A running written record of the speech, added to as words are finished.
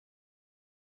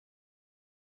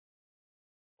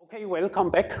Okay, welcome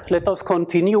back. Let us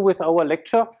continue with our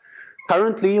lecture.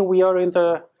 Currently, we are in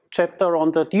the chapter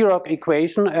on the Dirac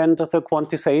equation and the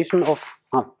quantization of...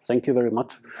 thank you very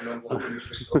much.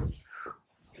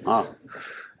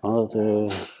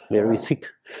 The very thick,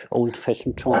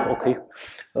 old-fashioned chalk, okay.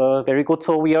 Very good.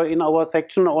 So we are in our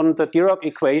section on the Dirac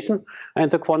equation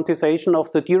and the quantization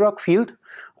of the Dirac field.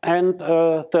 And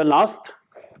the last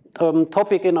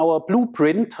topic in our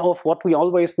blueprint of what we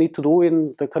always need to do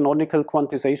in the canonical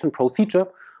quantization procedure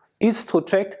is to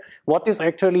check what is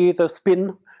actually the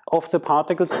spin of the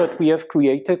particles that we have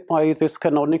created by this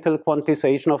canonical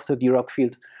quantization of the Dirac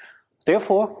field.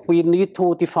 Therefore, we need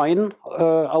to define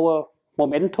our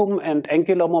momentum and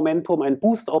angular momentum and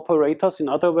boost operators. In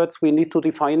other words, we need to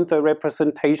define the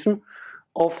representation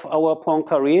of our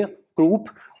Poincare group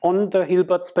on the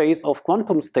Hilbert space of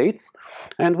quantum states.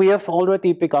 And we have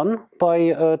already begun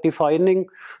by defining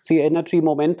the energy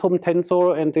momentum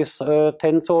tensor and this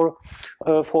tensor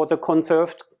for the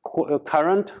conserved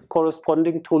current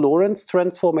corresponding to Lorentz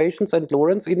transformations and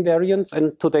Lorentz invariants.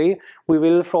 And today we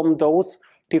will from those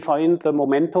define the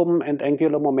momentum and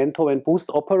angular momentum and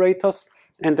boost operators.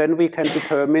 And then we can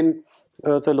determine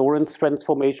the Lorentz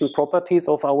transformation properties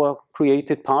of our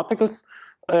created particles.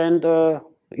 And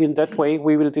in that way,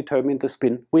 we will determine the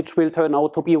spin, which will turn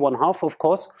out to be 1/2, of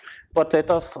course, but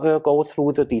let us go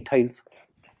through the details.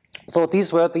 So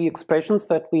these were the expressions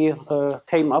that we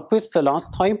came up with the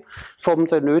last time from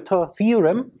the Noether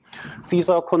theorem. These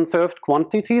are conserved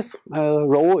quantities.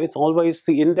 Rho is always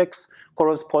the index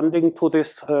corresponding to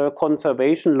this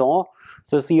conservation law.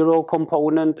 The zero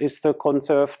component is the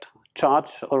conserved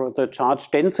charge or the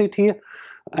charge density.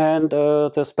 And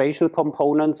the spatial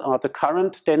components are the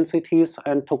current densities,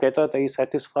 and together they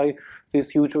satisfy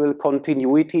this usual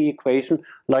continuity equation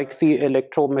like the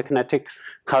electromagnetic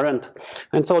current.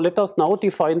 And so let us now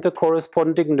define the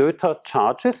corresponding Noether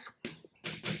charges.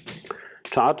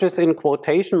 Charges in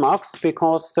quotation marks,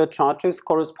 because the charges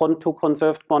correspond to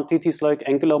conserved quantities like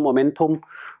angular momentum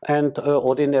and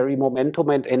ordinary momentum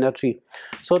and energy.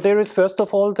 So there is first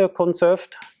of all the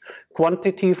conserved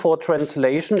quantity for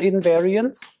translation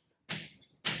invariance,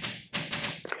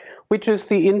 which is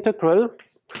the integral.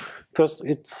 First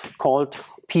it's called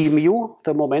p mu,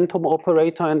 the momentum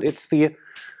operator, and it's the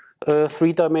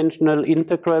three-dimensional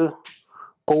integral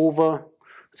over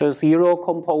the zero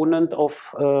component of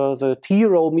the t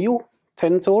rho mu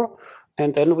tensor.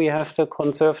 And then we have the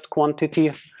conserved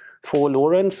quantity for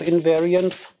Lorentz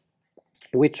invariance,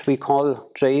 which we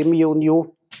call j mu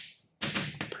nu,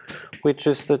 which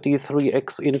is the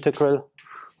d3x integral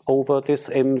over this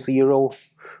m0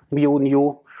 mu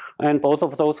nu. And both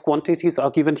of those quantities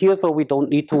are given here, so we don't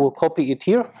need to copy it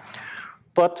here.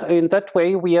 But in that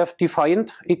way, we have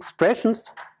defined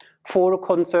expressions for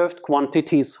conserved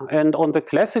quantities. And on the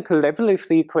classical level, if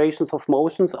the equations of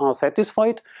motions are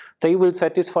satisfied, they will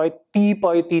satisfy d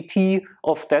by dt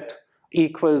of that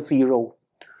equals 0.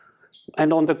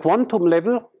 And on the quantum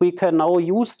level, we can now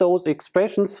use those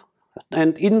expressions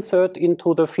and insert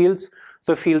into the fields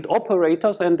the field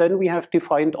operators, and then we have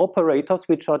defined operators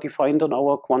which are defined on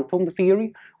our quantum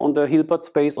theory on the Hilbert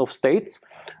space of states,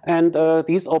 and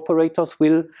these operators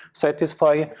will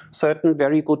satisfy certain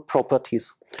very good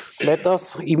properties. Let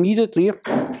us immediately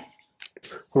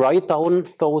write down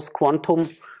those quantum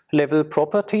level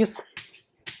properties,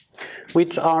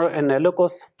 which are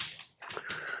analogous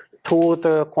to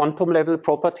the quantum level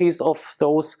properties of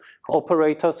those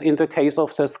operators in the case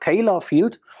of the scalar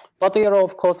field, but they are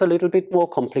of course a little bit more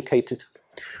complicated.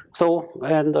 So,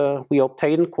 and we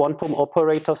obtain quantum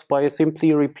operators by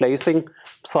simply replacing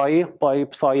psi by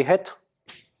psi hat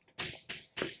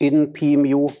in p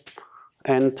mu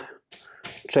and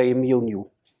j mu nu.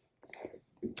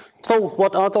 So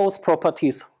what are those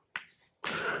properties?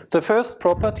 The first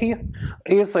property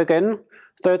is again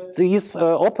that these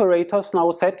operators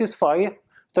now satisfy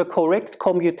the correct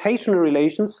commutation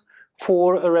relations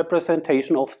for a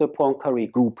representation of the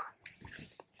Poincare group.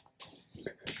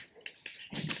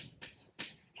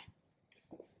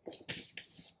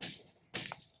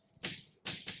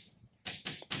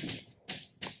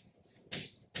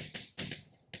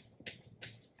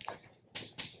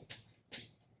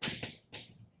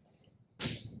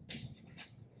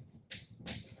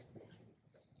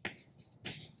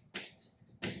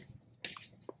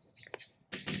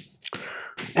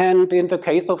 And in the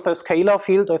case of the scalar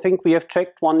field, I think we have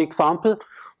checked one example.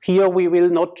 Here we will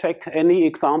not check any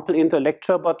example in the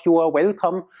lecture, but you are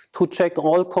welcome to check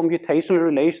all computational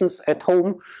relations at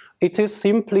home. It is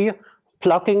simply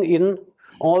plugging in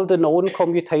all the known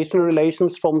commutation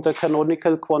relations from the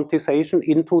canonical quantization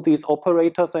into these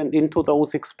operators and into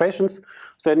those expressions,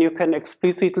 then you can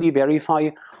explicitly verify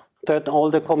that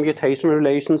all the commutation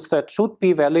relations that should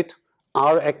be valid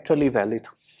are actually valid.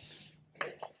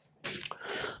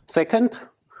 Second,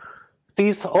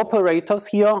 these operators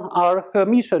here are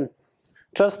Hermitian,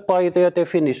 just by their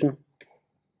definition.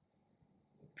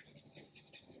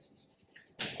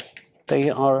 They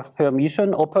are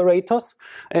Hermitian operators,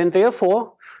 and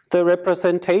therefore the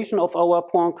representation of our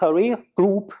Poincaré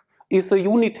group is a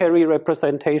unitary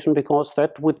representation, because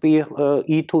that would be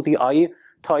e to the I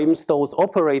times those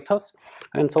operators,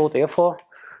 and so therefore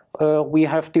we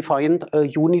have defined a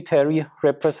unitary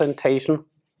representation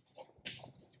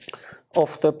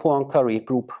of the Poincaré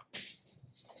group.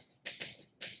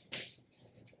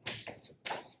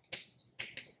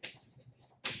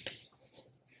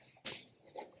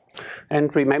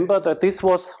 And remember that this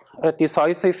was a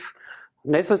decisive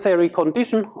necessary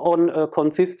condition on a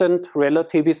consistent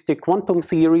relativistic quantum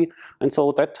theory, and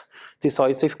so that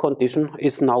decisive condition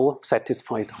is now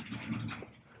satisfied.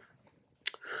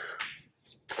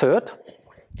 Third,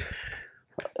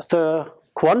 the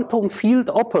quantum field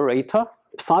operator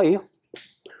psi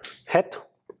hat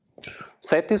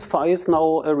satisfies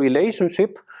now a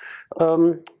relationship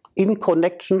in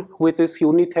connection with this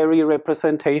unitary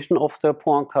representation of the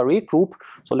Poincaré group.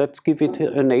 So let's give it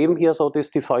a name here. So this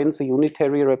defines a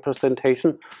unitary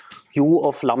representation u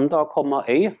of lambda comma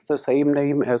a, the same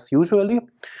name as usually.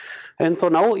 And so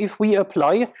now if we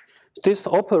apply this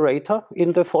operator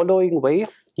in the following way,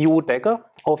 u dagger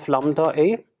of lambda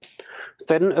a,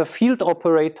 then a field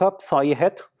operator psi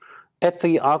hat at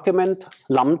the argument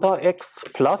lambda x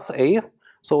plus a,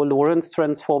 so Lorentz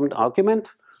transformed argument,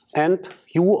 and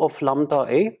u of lambda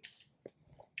a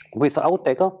without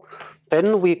dagger,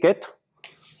 then we get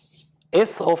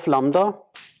s of lambda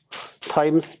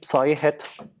times psi hat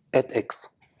at x.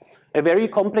 A very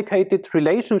complicated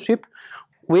relationship,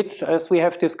 which, as we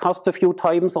have discussed a few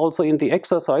times also in the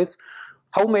exercise,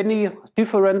 how many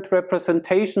different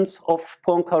representations of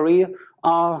Poincaré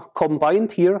are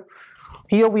combined here.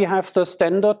 Here we have the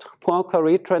standard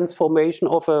Poincaré transformation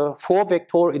of a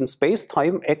 4-vector in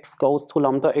space-time, x goes to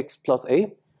lambda x plus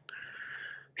a.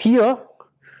 Here,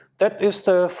 that is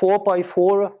the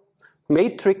 4×4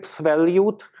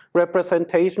 matrix-valued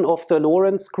representation of the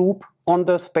Lorentz group on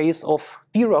the space of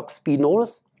Dirac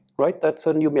spinors, right? That's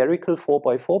a numerical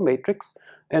 4×4 matrix,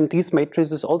 and these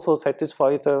matrices also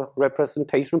satisfy the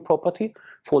representation property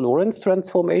for Lorentz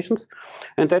transformations.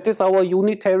 And that is our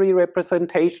unitary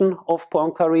representation of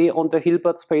Poincaré on the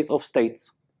Hilbert space of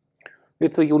states.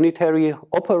 It's a unitary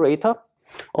operator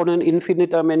on an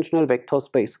infinite dimensional vector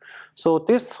space. So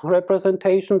this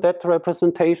representation, that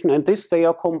representation, and this, they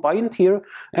are combined here,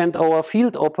 and our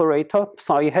field operator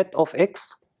psi hat of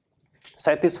x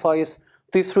satisfies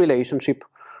this relationship.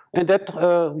 And that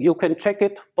you can check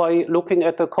it by looking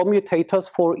at the commutators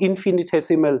for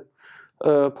infinitesimal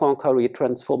Poincaré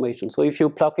transformation. So if you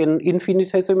plug in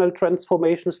infinitesimal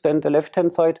transformations, then the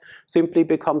left-hand side simply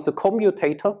becomes a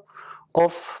commutator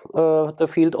of the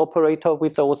field operator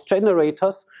with those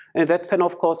generators. And that can,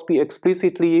 of course, be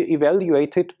explicitly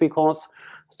evaluated, because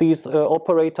these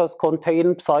operators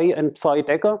contain psi and psi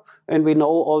dagger, and we know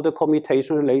all the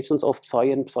commutation relations of psi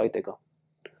and psi dagger.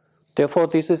 Therefore,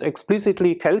 this is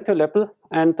explicitly calculable,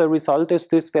 and the result is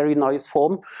this very nice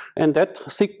form, and that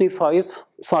signifies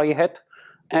psi hat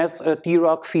as a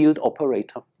Dirac field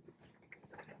operator.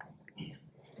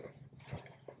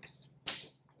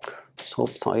 So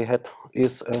psi hat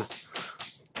is a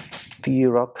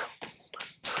Dirac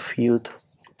field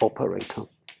operator.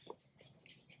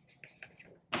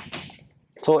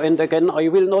 So, and again, I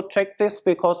will not check this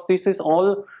because this is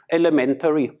all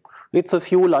elementary. It's a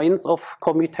few lines of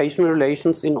commutation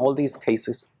relations in all these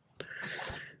cases.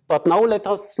 But now let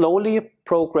us slowly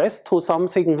progress to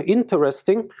something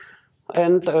interesting,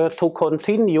 and to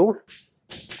continue,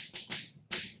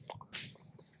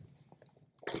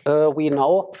 we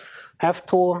now have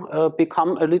to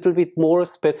become a little bit more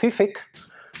specific.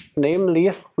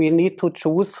 Namely, we need to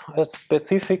choose a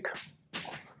specific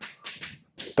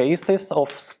basis of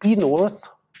spinors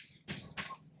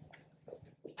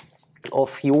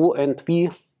of u and v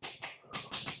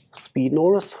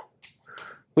spinors,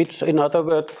 which in other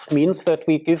words means that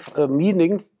we give a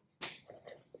meaning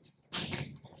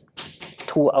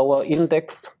to our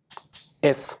index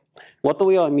S. What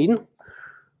do I mean?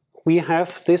 We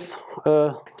have this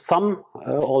sum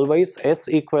always S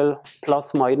equal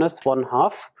plus minus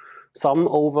 1/2 sum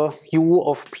over u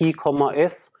of p comma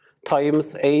s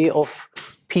times a of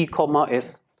p comma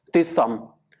s, this sum.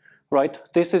 right?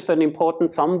 This is an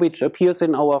important sum which appears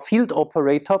in our field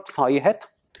operator psi hat.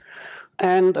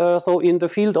 And so in the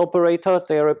field operator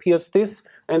there appears this,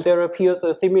 and there appears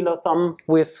a similar sum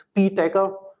with p dagger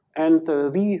and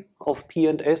v of p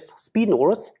and s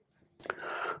spinors.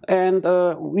 And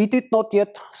we did not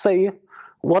yet say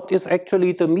what is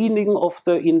actually the meaning of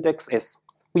the index s.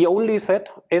 We only said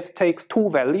s takes two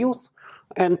values,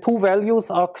 and two values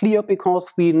are clear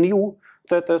because we knew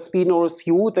that the spinors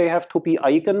u, they have to be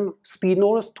eigen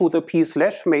spinors to the p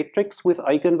slash matrix with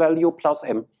eigenvalue plus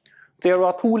m. There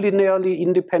are two linearly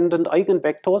independent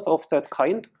eigenvectors of that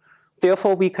kind.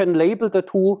 Therefore, we can label the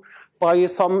two by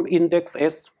some index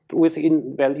s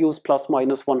within values plus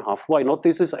minus 1/2. Why not?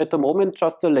 This is at the moment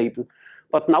just a label.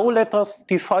 But now let us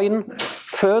define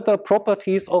further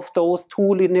properties of those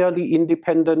two linearly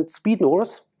independent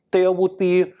spinors. There would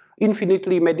be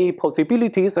infinitely many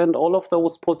possibilities, and all of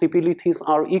those possibilities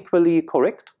are equally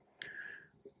correct.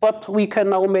 But we can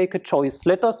now make a choice.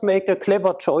 Let us make a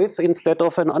clever choice instead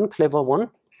of an unclever one.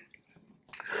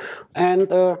 And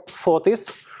for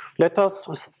this, let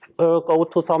us go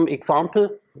to some example.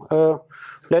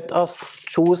 Let us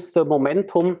choose the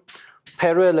momentum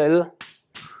parallel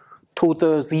to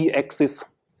the z-axis,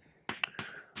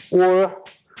 or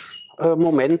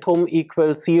momentum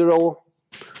equals 0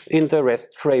 in the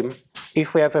rest frame.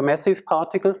 If we have a massive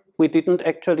particle, we didn't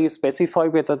actually specify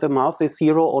whether the mass is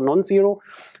 0 or non-zero,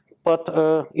 but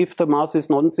if the mass is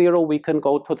non-zero, we can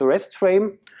go to the rest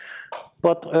frame.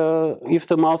 But if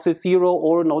the mass is 0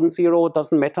 or non-zero, it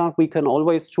doesn't matter. We can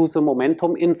always choose a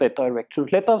momentum in z direction.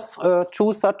 Let us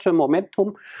choose such a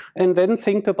momentum and then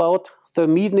think about the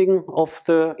meaning of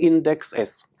the index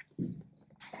s.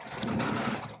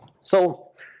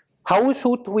 So, how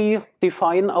should we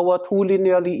define our two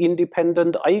linearly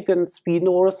independent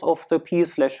eigenspinors of the p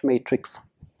slash matrix?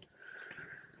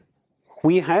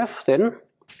 We have then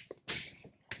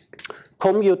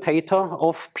commutator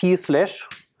of p slash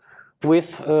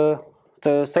with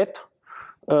the z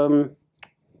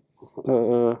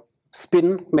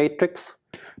spin matrix.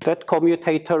 That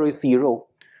commutator is 0.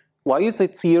 Why is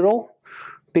it 0?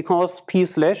 Because p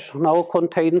slash now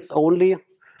contains only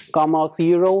gamma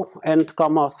 0 and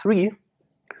gamma 3,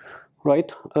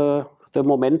 right? The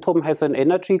momentum has an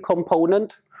energy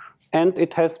component, and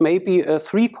it has maybe a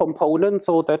 3 component,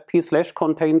 so that p slash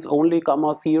contains only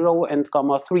gamma 0 and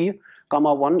gamma 3.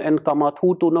 Gamma 1 and gamma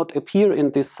 2 do not appear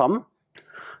in this sum.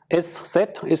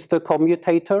 Sz is the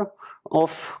commutator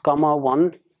of gamma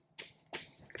 1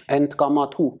 and gamma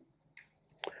 2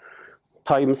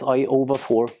 times I over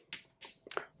 4.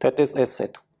 That is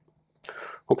Sz.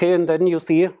 Okay, and then you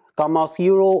see gamma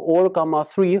 0 or gamma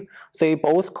 3, they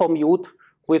both commute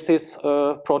with this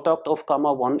product of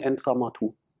gamma 1 and gamma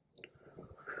 2.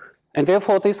 And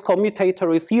therefore this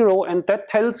commutator is 0, and that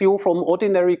tells you from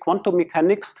ordinary quantum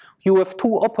mechanics you have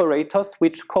two operators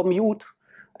which commute,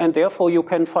 and therefore you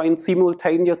can find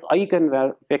simultaneous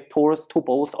eigenvectors to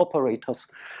both operators.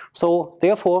 So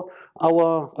therefore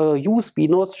our u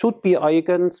spinors should be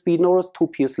eigenspinors to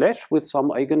p slash with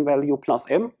some eigenvalue plus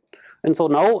m. And so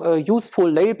now a useful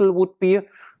label would be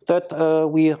that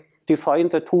we define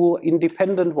the two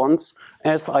independent ones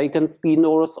as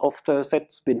eigenspinors of the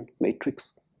z-spin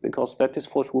matrix, because that is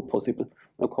for sure possible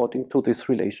according to this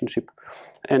relationship.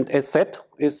 And Sz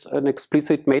is an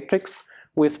explicit matrix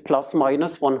with plus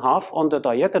minus 1/2 on the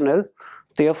diagonal.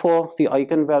 Therefore, the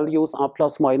eigenvalues are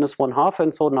plus minus 1/2,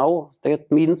 and so now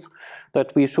that means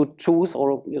that we should choose,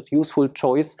 or a useful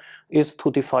choice is to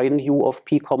define u of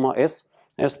p comma s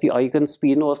as the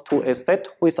eigenspinors to Sz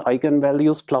with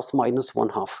eigenvalues plus minus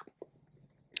 1/2.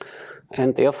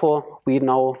 And therefore, we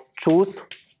now choose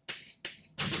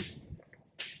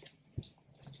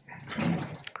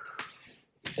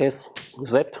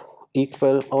Sz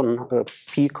equal on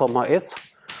p comma s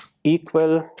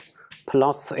equal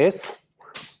plus s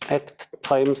at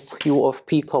times u of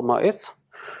p comma s.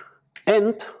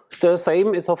 And the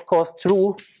same is of course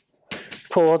true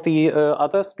for the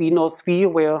other spinors v,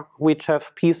 which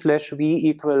have p slash v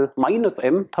equal minus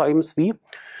m times v.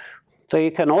 They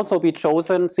can also be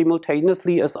chosen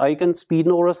simultaneously as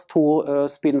eigenspinors to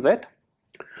spin z.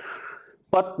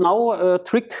 But now a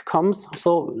trick comes,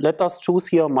 so let us choose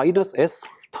here minus s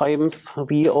times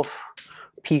v of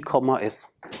p comma s.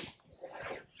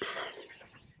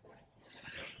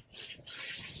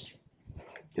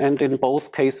 And in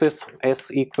both cases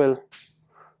s equal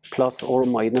plus or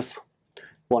minus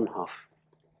 1/2.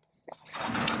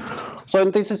 So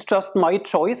and this is just my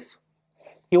choice.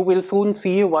 You will soon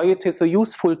see why it is a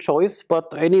useful choice,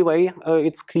 but anyway,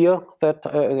 it's clear that,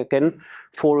 again,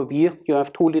 for V, you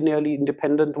have two linearly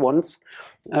independent ones,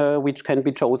 which can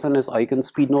be chosen as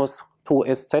eigenspinors to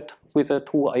Sz with the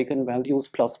two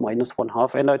eigenvalues plus minus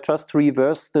 1/2, and I just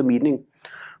reverse the meaning.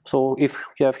 So if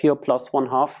you have here plus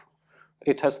 1/2,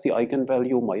 it has the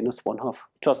eigenvalue minus 1/2,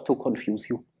 just to confuse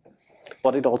you.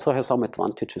 But it also has some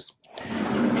advantages.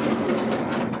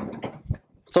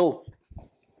 So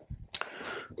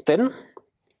then,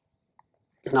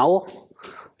 now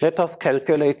let us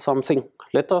calculate something.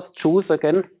 Let us choose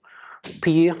again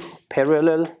P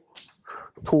parallel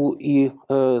to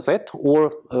Ez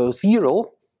or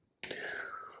 0.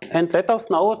 And let us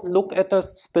now look at a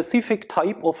specific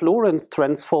type of Lorentz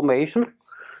transformation.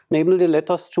 Namely, let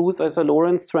us choose as a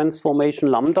Lorentz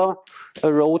transformation lambda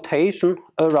a rotation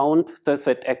around the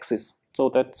z-axis. So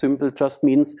that simple just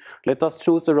means let us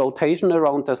choose a rotation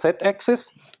around the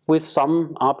z-axis with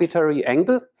some arbitrary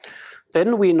angle.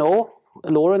 Then we know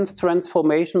a Lorentz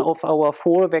transformation of our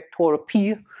 4-vector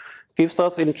P gives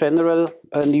us in general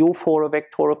a new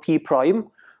 4-vector P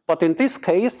prime. But in this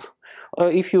case,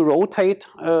 if you rotate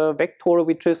a vector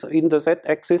which is in the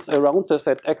z-axis around the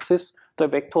z-axis, the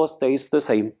vector stays the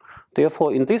same.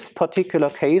 Therefore, in this particular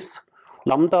case,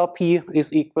 lambda P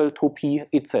is equal to P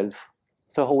itself.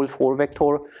 The whole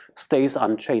 4-vector stays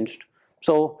unchanged.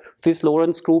 So this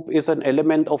Lorentz group is an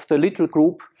element of the little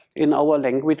group in our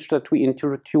language that we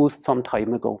introduced some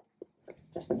time ago.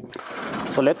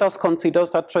 So let us consider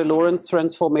such a Lorentz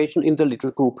transformation in the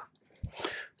little group.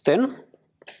 Then,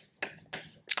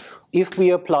 if we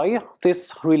apply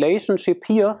this relationship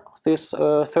here, this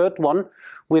third one,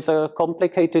 with a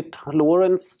complicated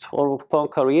Lorentz or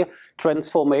Poincaré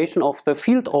transformation of the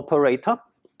field operator,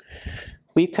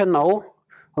 we can now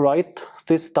write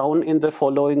this down in the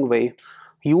following way.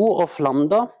 U of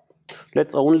lambda,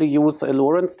 let's only use a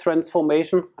Lorentz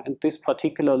transformation, and this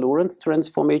particular Lorentz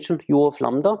transformation, U of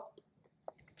lambda,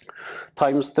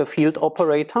 times the field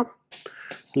operator,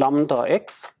 lambda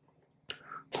x,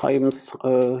 times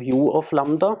U of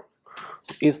lambda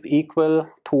is equal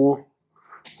to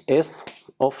S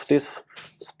of this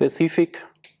specific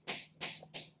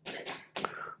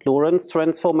Lorentz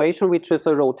transformation, which is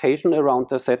a rotation around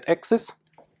the z-axis.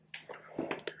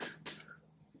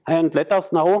 And let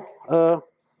us now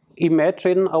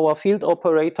imagine our field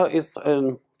operator is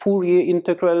a Fourier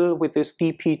integral with this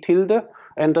dp tilde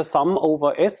and a sum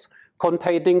over S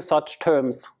containing such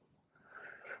terms.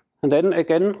 And then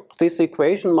again, this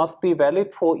equation must be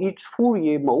valid for each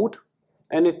Fourier mode,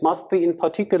 and it must be in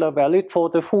particular valid for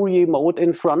the Fourier mode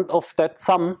in front of that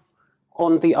sum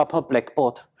on the upper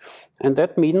blackboard. And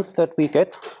that means that we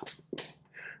get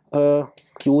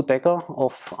U dagger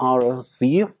of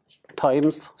RZ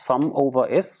times sum over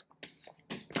S,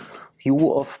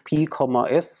 U of P comma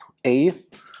S, A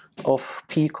of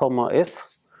P comma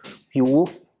S, U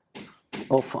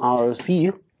of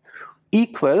RZ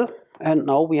equal, and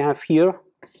now we have here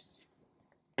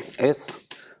S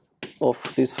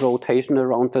of this rotation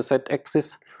around the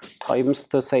z-axis times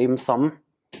the same sum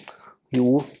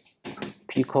U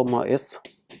P comma S,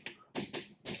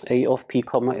 A of P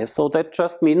comma S. So that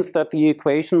just means that the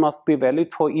equation must be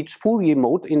valid for each Fourier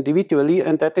mode individually,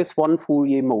 and that is one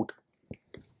Fourier mode.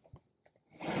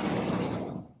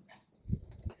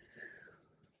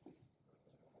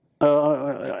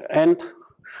 And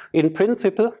in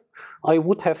principle, I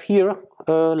would have here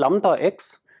lambda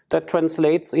x that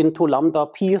translates into lambda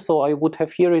p, so I would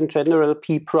have here in general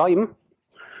p prime,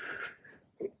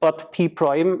 but p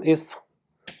prime is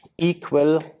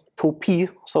equal to p,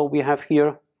 so we have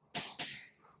here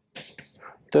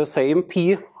the same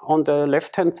p on the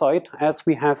left hand side as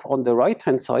we have on the right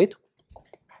hand side.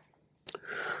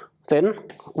 Then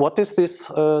what is this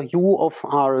U of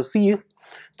RZ?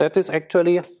 That is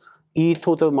actually e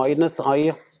to the minus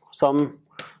I some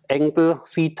angle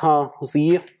theta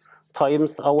z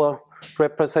times our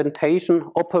representation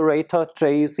operator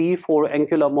jz for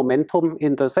angular momentum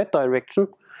in the z direction.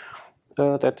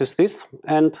 That is this,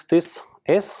 and this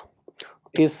S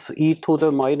is e to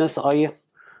the minus I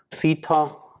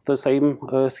theta, the same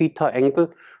theta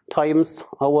angle, times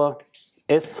our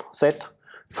SZ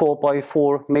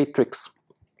 4x4 matrix.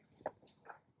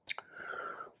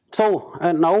 So,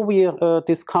 and now we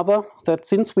discover that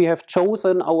since we have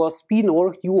chosen our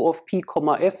spinor U of P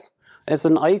comma S as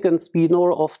an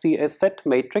eigenspinor of the SZ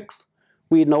matrix,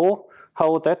 we know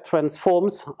how that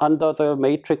transforms under the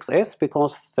matrix S,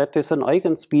 because that is an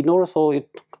eigenspinor, so it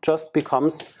just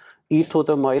becomes e to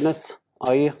the minus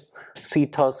I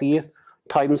theta z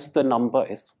times the number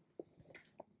S.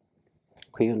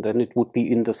 Okay, and then it would be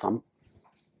in the sum.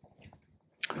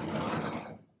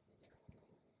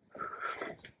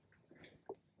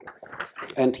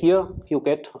 And here you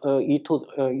get e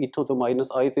to the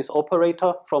minus I, this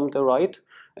operator from the right,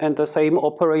 and the same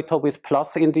operator with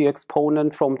plus in the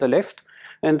exponent from the left.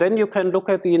 And then you can look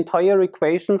at the entire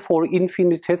equation for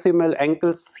infinitesimal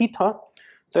angles theta.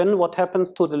 Then what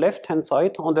happens to the left-hand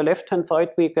side? On the left-hand side,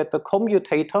 we get the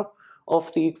commutator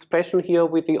of the expression here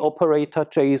with the operator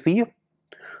jz.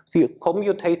 The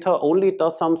commutator only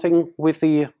does something with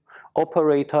the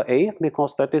operator a,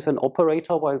 because that is an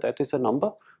operator while that is a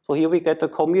number. So here we get the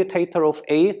commutator of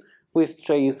a with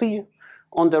jz.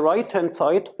 On the right-hand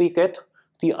side, we get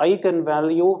the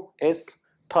eigenvalue s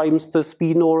times the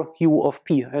spinor u of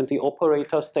p, and the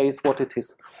operator stays what it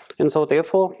is. And so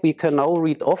therefore, we can now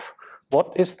read off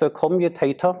what is the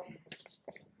commutator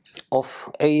of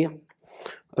a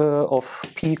of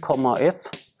p comma s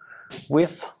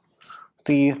with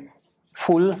the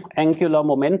full angular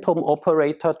momentum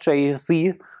operator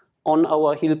jz on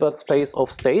our Hilbert space of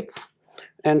states.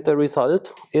 And the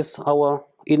result is our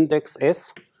index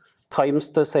s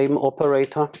times the same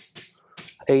operator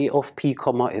a of p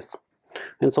comma s.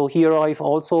 And so here I've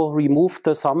also removed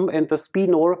the sum and the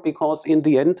spinor, because in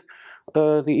the end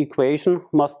the equation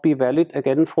must be valid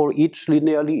again for each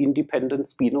linearly independent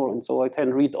spinor. And so I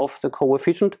can read off the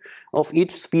coefficient of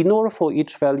each spinor for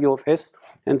each value of s,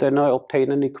 and then I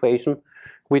obtain an equation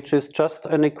which is just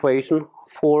an equation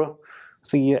for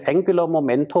the angular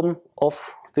momentum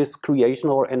of this creation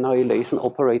or annihilation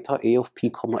operator a of p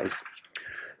comma s.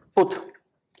 But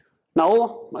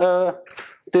now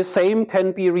the same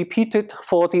can be repeated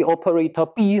for the operator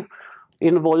b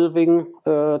involving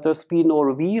the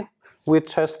spinor v,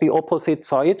 which has the opposite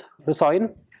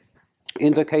sign.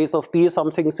 In the case of b,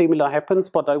 something similar happens,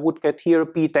 but I would get here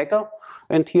b dagger,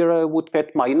 and here I would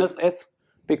get minus s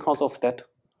because of that.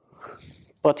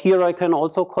 But here I can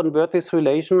also convert this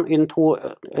relation into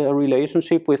a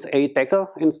relationship with a dagger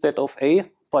instead of a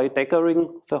by daggering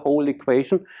the whole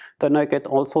equation. Then I get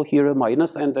also here a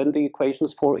minus, and then the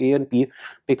equations for a and b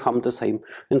become the same.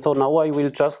 And so now I will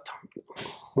just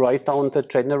write down the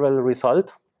general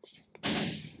result.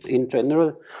 In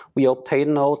general, we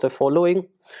obtain now the following,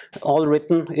 all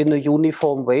written in a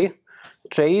uniform way.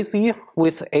 Jz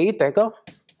with a dagger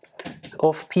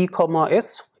of p comma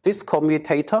s, this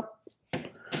commutator,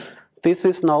 this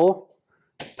is now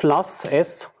plus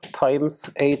s times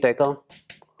a dagger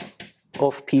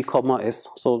of p comma s.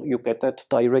 So you get that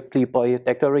directly by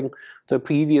daggering the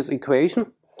previous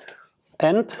equation.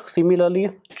 And similarly,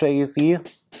 jz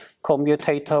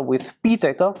commutator with b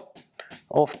dagger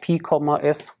of p comma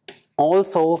s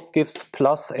also gives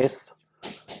plus s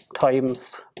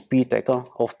times b dagger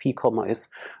of p comma s.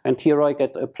 And here I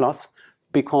get a plus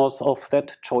because of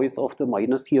that choice of the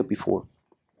minus here before.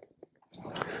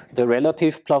 The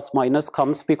relative plus minus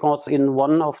comes because in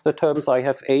one of the terms I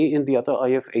have a, in the other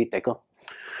I have a dagger.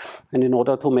 And in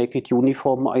order to make it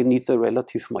uniform, I need the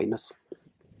relative minus.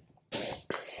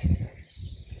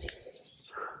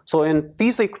 So and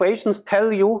these equations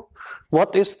tell you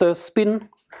what is the spin,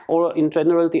 or in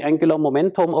general the angular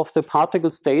momentum of the particle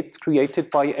states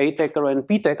created by a dagger and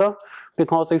b dagger.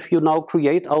 Because if you now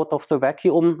create out of the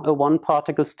vacuum a one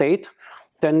particle state,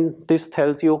 then this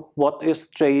tells you what is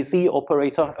jz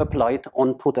operator applied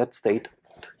onto that state,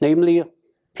 namely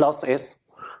plus s,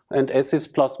 and s is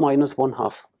plus minus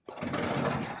 1/2.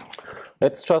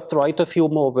 Let's just write a few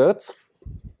more words.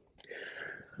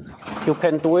 You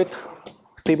can do it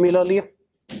similarly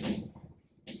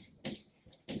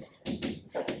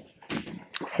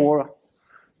for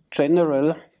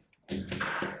general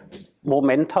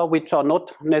momenta which are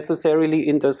not necessarily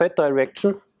in the z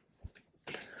direction.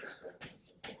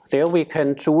 There we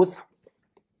can choose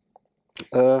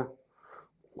the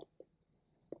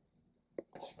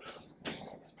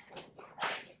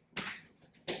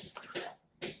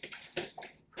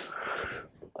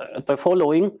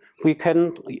following. We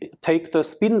can take the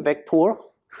spin vector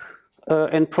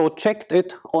and project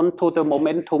it onto the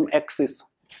momentum axis.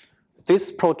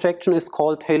 This projection is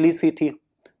called helicity.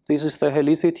 This is the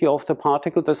helicity of the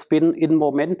particle, the spin in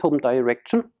momentum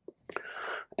direction.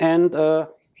 And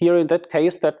here in that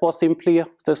case, that was simply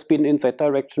the spin in z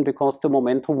direction because the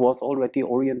momentum was already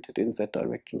oriented in z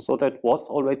direction. So that was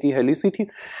already helicity.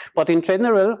 But in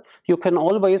general, you can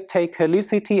always take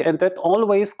helicity, and that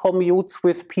always commutes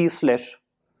with p slash.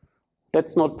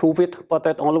 Let's not prove it, but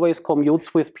that always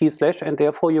commutes with p slash, and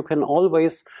therefore you can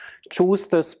always choose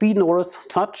the spinors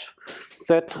such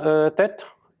that that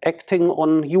acting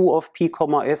on u of p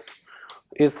comma s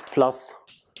is plus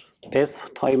s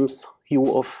times u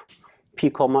of p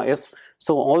comma s.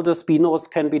 So all the spinors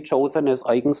can be chosen as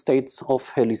eigenstates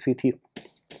of helicity.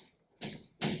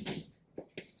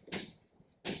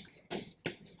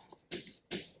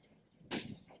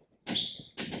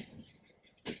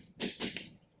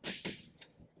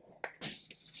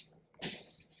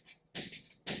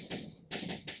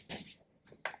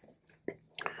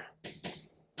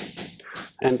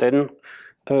 And then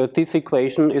this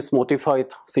equation is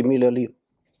modified similarly.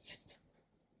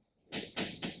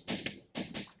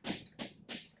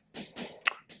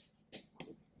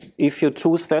 If you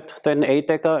choose that, then A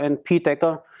dagger and P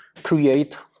dagger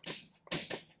create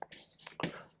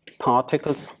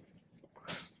particles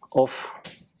of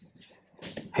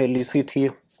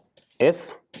helicity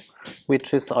S,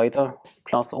 which is either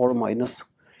plus or minus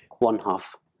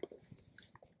 1/2.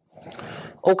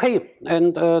 Okay,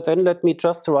 and then let me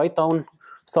just write down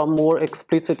some more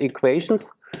explicit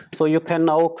equations. So you can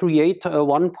now create a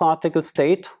one-particle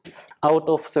state out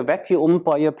of the vacuum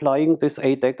by applying this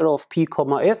A dagger of P,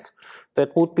 S.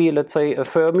 That would be, let's say, a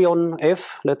fermion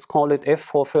F, let's call it F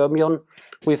for fermion,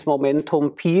 with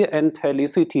momentum P and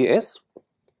helicity S,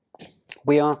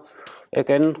 where,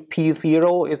 again,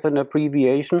 P0 is an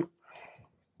abbreviation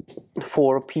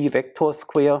for P vector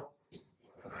square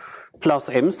plus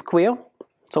M square.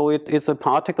 So it is a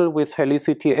particle with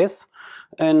helicity S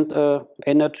and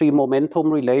energy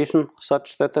momentum relation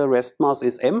such that the rest mass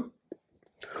is M.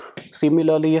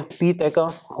 Similarly, B dagger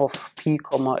of P,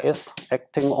 S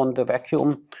acting on the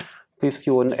vacuum gives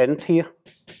you an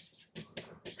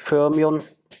anti-fermion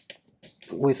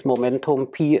with momentum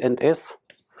P and S,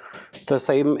 the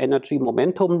same energy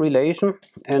momentum relation,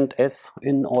 and S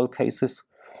in all cases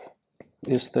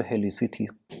is the helicity.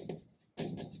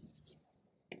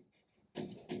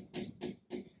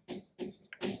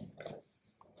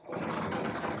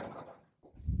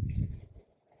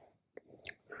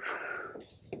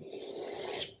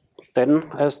 Then,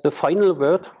 as the final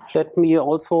word, let me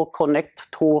also connect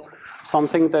to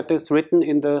something that is written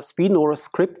in the Spinor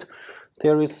script.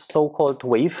 There is so-called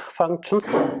wave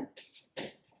functions,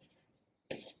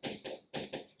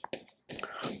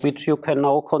 which you can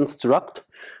now construct.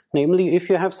 Namely, if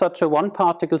you have such a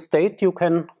one-particle state, you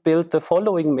can build the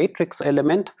following matrix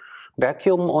element: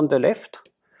 vacuum on the left,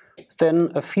 then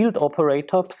a field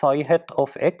operator psi hat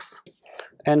of x,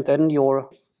 and then your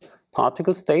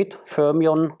particle state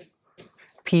fermion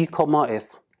P,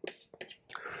 S.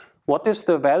 What is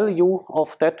the value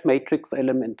of that matrix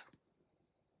element?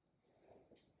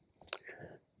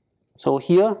 So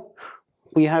here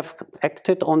we have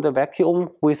acted on the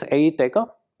vacuum with A dagger.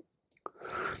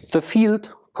 The field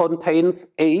contains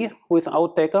A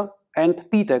without dagger and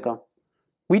B dagger.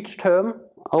 Which term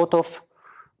out of,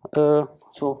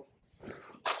 so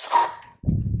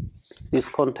this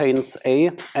contains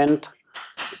A and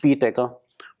B dagger.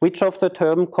 Which of the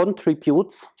term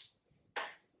contributes?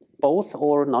 Both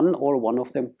or none or one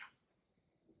of them?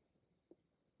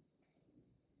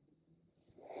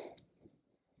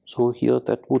 So here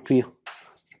that would be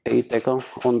A dagger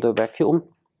on the vacuum.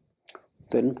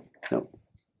 Then, yeah.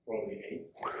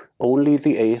 Only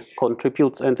the A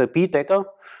contributes, and the B dagger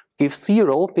gives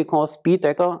 0 because B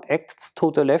dagger acts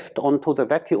to the left onto the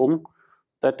vacuum.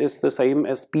 That is the same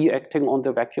as B acting on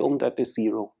the vacuum, that is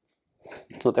 0.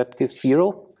 So that gives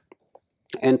 0.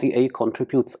 And the A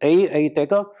contributes. A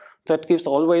dagger, that gives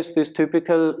always this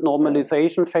typical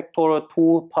normalization factor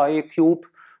 2 pi cube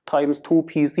times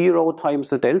 2p0 times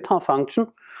the delta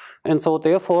function. And so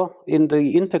therefore, in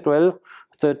the integral,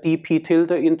 the dp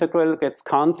tilde integral gets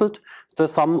cancelled, the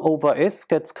sum over S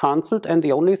gets cancelled, and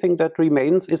the only thing that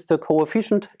remains is the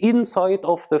coefficient inside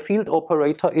of the field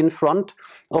operator in front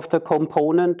of the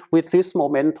component with this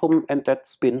momentum and that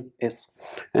spin S.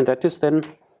 And that is then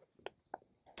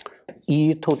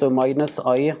e to the minus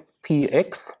I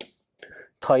px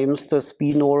times the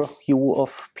spinor u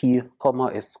of p,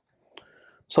 s.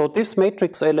 So this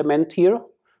matrix element here,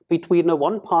 between a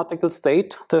one-particle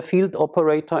state, the field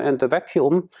operator, and the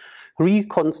vacuum,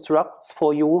 reconstructs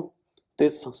for you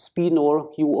this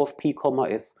spinor u of p,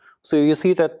 s. So you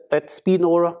see that that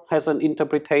spinor has an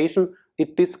interpretation.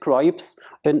 It describes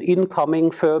an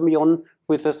incoming fermion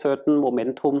with a certain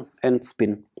momentum and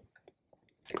spin.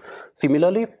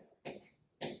 Similarly,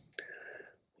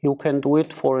 you can do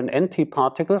it for an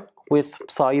antiparticle with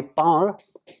psi bar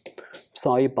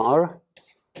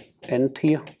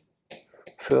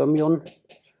anti-fermion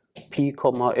p,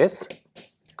 s.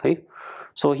 Okay,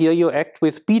 so here you act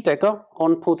with B dagger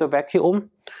onto the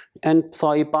vacuum, and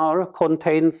psi bar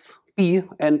contains B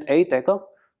and A dagger.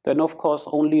 Then of course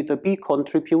only the B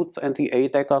contributes and the A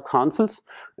dagger cancels,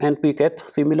 and we get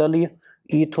similarly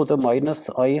e to the minus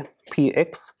I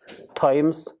px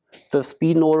times the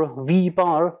spinor V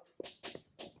bar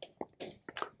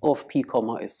of p,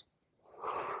 s.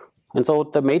 And so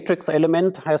the matrix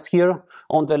element has here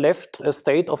on the left a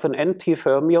state of an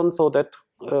anti-fermion, so that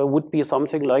would be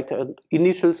something like an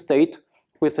initial state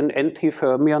with an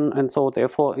anti-fermion, and so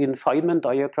therefore in Feynman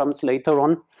diagrams later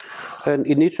on, an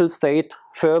initial state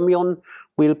fermion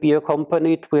will be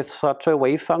accompanied with such a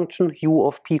wave function u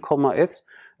of p comma s,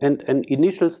 and an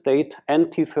initial state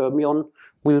anti-fermion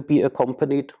will be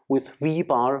accompanied with v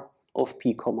bar of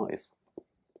p comma s.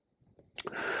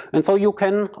 And so you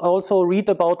can also read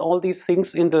about all these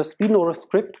things in the Spinor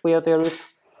script, where there is,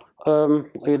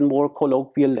 in more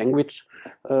colloquial language,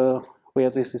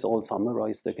 where this is all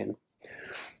summarized again.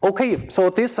 Okay, so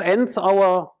this ends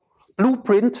our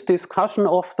blueprint discussion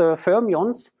of the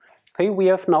fermions. Okay, we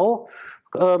have now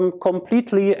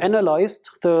completely analyzed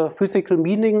the physical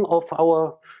meaning of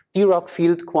our Dirac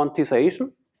field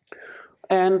quantization.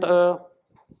 And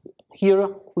here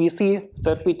we see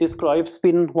that we describe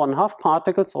spin 1/2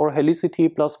 particles, or helicity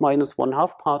plus minus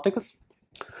 1/2 particles.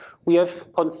 We have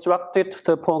constructed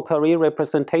the Poincaré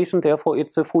representation, therefore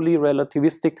it's a fully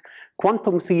relativistic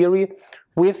quantum theory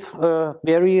with a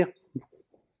very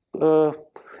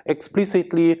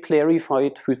explicitly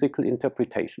clarified physical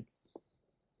interpretation.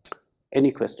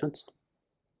 Any questions?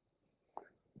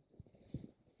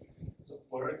 So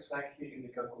where exactly in the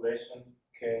calculation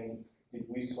did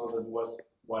we saw that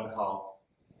was 1/2?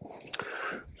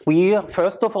 We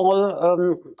first of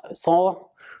all saw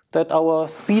that our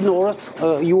spinors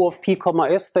u of p comma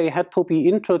s, they had to be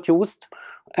introduced,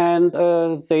 and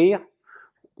they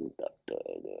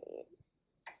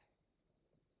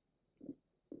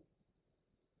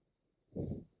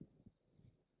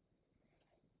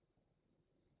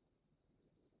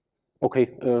okay,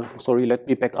 sorry, let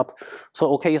me back up.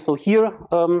 So okay, so here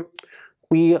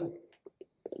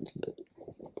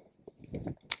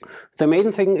the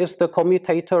main thing is the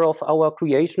commutator of our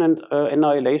creation and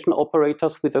annihilation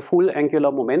operators with a full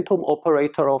angular momentum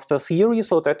operator of the theory.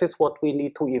 So that is what we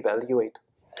need to evaluate.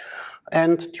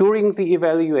 And during the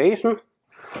evaluation,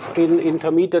 in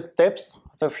intermediate steps,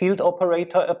 the field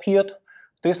operator appeared.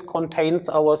 This contains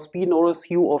our spinors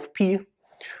u of p.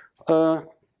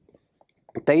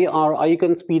 They are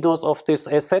eigenspinors of this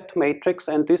SZ matrix,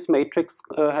 and this matrix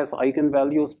has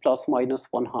eigenvalues plus minus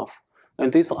 1/2.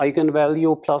 And this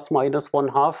eigenvalue plus minus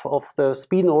 1/2 of the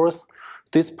spinors,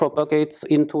 this propagates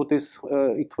into this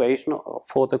equation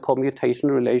for the commutation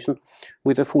relation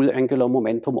with a full angular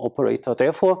momentum operator.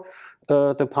 Therefore,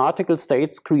 the particle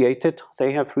states created,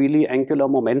 they have really angular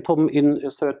momentum in a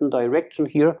certain direction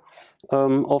here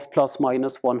of plus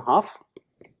minus 1/2.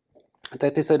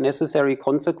 That is a necessary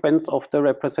consequence of the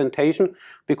representation,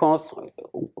 because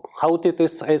how did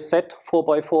this SZ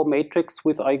 4×4 matrix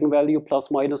with eigenvalue plus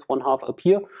minus 1/2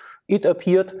 appear? It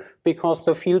appeared because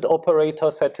the field operator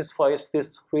satisfies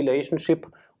this relationship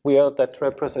where that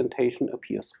representation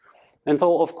appears. And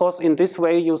so, of course, in this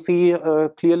way, you see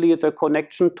clearly the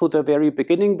connection to the very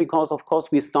beginning, because, of course,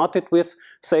 we started with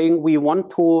saying we want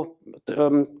to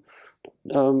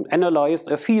analyze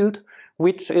a field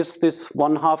which is this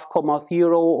 1/2,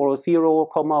 0 or 0,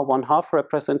 1/2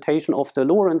 representation of the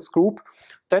Lorentz group.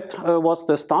 That was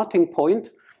the starting point,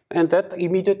 and that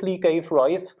immediately gave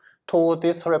rise to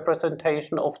this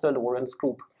representation of the Lorentz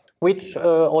group, which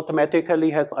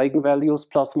automatically has eigenvalues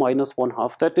plus minus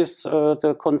 1/2. That is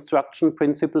the construction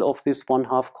principle of this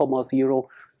 1/2, 0,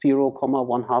 0,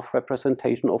 1/2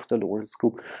 representation of the Lorentz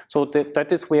group. So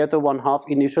that is where the 1/2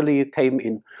 initially came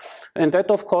in. And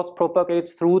that, of course,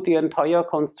 propagates through the entire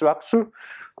construction.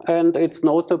 And it's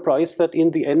no surprise that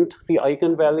in the end, the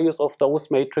eigenvalues of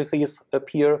those matrices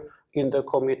appear in the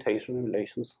commutation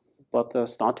relations. But the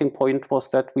starting point was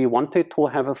that we wanted to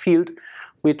have a field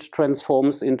which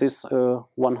transforms in this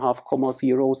 1/2,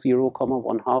 0, 0,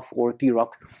 1/2 or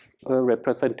Dirac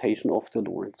representation of the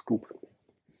Lorentz group.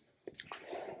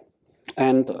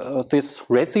 And this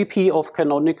recipe of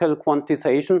canonical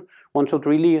quantization, one should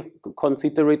really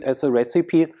consider it as a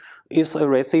recipe, is a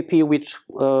recipe which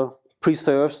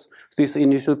preserves this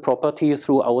initial property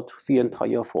throughout the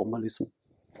entire formalism.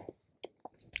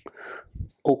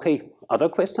 Okay, other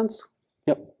questions?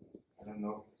 Yep. I don't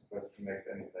know if this question makes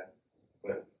any sense,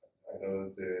 but I know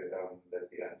that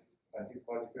the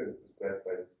antiparticle is described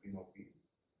by the spin of B.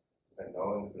 And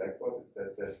now in the blackboard it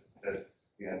says that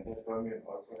the antifermion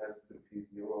also has the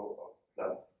P0 of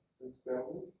plus the square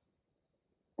root.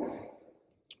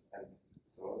 And it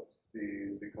solves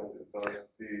because it solves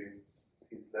the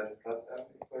P slash plus M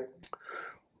equation.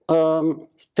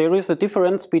 There is a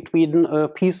difference between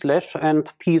P slash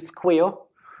and P square.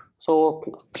 So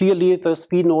clearly the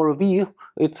spinor V,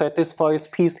 it satisfies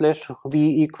P slash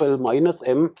V equal minus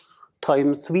M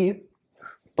times V.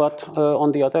 But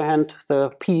on the other hand,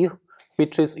 the P,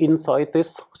 which is inside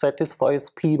this, satisfies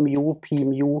P mu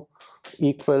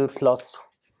equal plus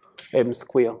M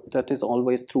square. That is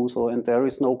always true. So, and there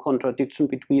is no contradiction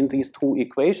between these two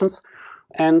equations.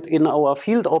 And in our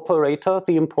field operator,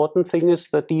 the important thing is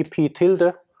the dp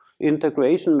tilde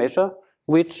integration measure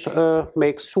which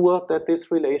makes sure that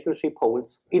this relationship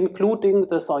holds, including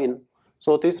the sign.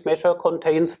 So this measure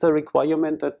contains the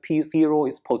requirement that P0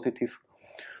 is positive.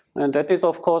 And that is,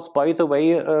 of course, by the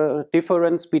way, a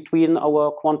difference between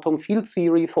our quantum field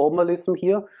theory formalism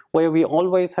here, where we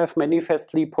always have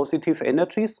manifestly positive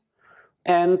energies,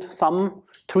 and some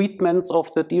treatments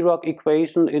of the Dirac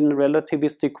equation in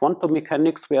relativistic quantum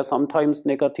mechanics, where sometimes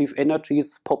negative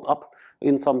energies pop up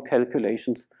in some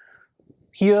calculations.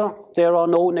 Here, there are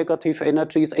no negative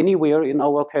energies anywhere in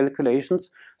our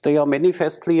calculations. They are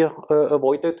manifestly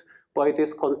avoided by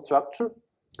this construction.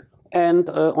 And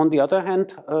on the other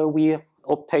hand, we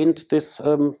obtained this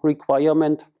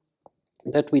requirement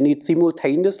that we need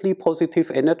simultaneously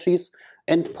positive energies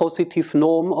and positive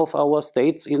norm of our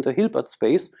states in the Hilbert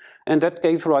space, and that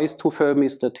gave rise to Fermi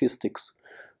statistics.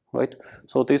 Right?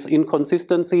 So this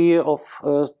inconsistency of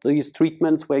these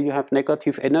treatments where you have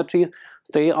negative energy,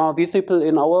 they are visible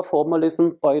in our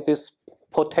formalism by this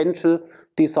potential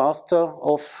disaster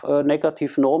of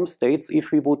negative norm states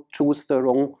if we would choose the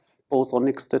wrong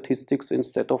bosonic statistics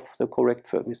instead of the correct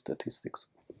Fermi statistics.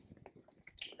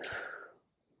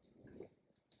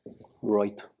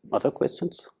 Right. Other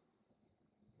questions?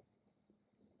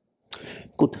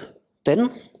 Good. Then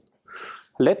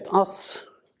let us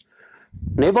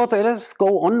nevertheless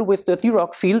go on with the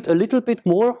Dirac field a little bit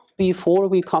more before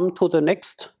we come to the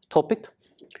next topic.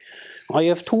 I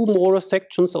have two more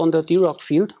sections on the Dirac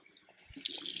field,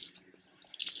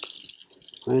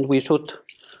 and we should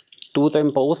do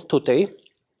them both today.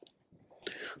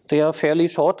 They are fairly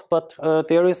short, but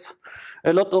there is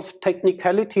a lot of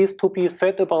technicalities to be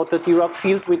said about the Dirac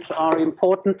field which are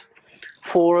important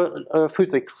for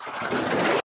physics.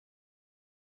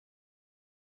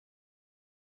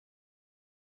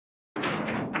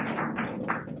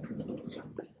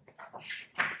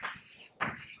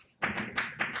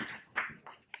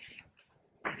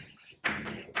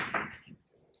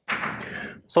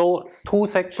 So two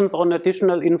sections on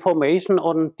additional information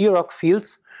on Dirac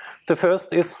fields. The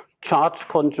first is charge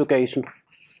conjugation.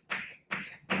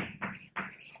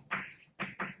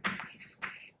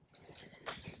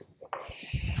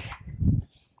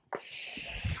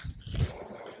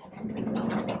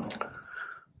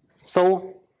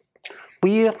 So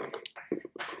we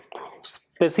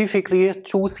specifically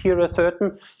choose here a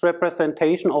certain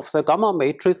representation of the gamma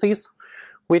matrices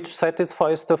which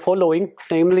satisfies the following,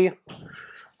 namely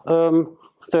the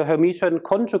Hermitian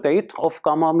conjugate of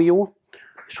gamma mu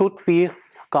should be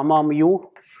gamma mu,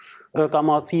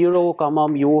 gamma 0, gamma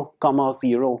mu, gamma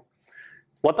 0.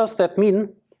 What does that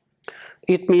mean?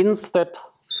 It means that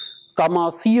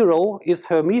gamma 0 is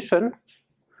Hermitian.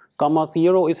 Gamma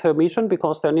 0 is Hermitian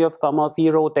because then you have gamma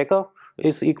 0 dagger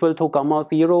is equal to gamma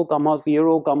 0, gamma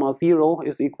 0, gamma 0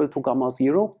 is equal to gamma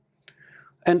 0.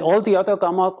 And all the other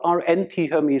gammas are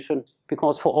anti-Hermitian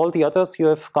because for all the others you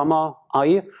have gamma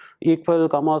I equal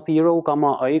gamma 0,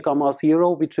 gamma I, gamma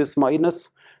 0, which is minus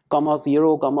gamma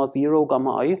 0, gamma 0,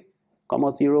 gamma I.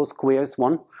 Gamma 0 square is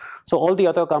 1. So all the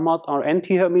other gammas are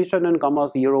anti-Hermitian and gamma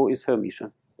 0 is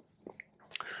Hermitian.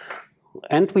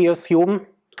 And we assume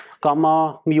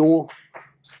gamma mu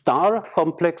star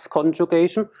complex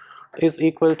conjugation is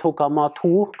equal to gamma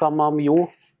 2, gamma mu,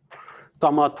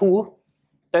 gamma 2.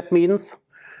 That means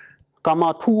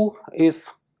gamma 2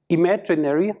 is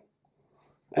imaginary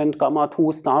and gamma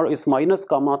 2 star is minus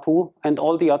gamma 2 and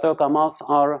all the other gammas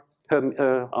are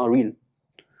real.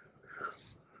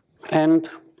 And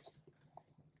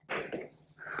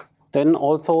then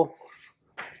also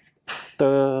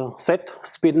the Z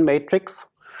spin matrix,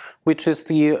 which is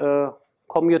the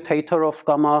commutator of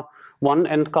gamma 1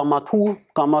 and gamma 2.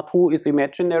 Gamma 2 is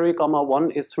imaginary, gamma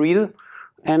 1 is real,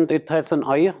 and it has an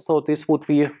I, so this would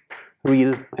be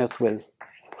real as well,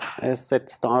 as Z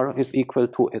star is equal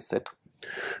to SZ.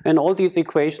 And all these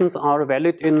equations are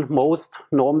valid in most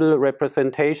normal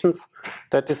representations.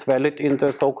 That is valid in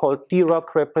the so-called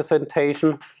Dirac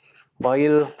representation,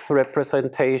 Weil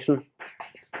representation,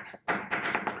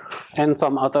 and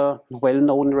some other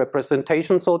well-known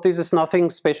representations. So this is nothing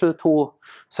special to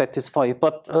satisfy.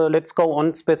 But let's go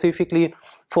on specifically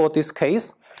for this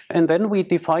case. And then we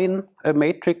define a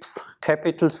matrix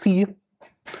capital C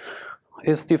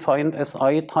is defined as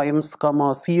I times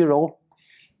gamma 0,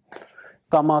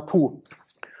 gamma 2.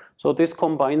 So this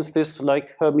combines this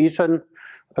like Hermitian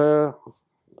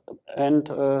and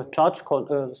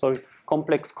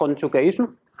complex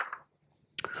conjugation.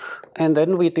 And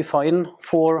then we define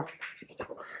for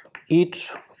each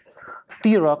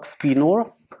Dirac spinor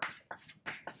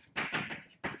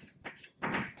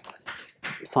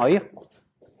psi,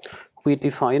 we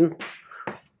define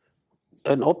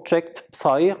an object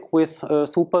psi with a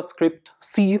superscript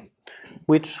c,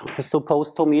 which is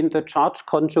supposed to mean the charge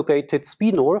conjugated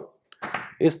spinor,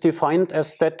 is defined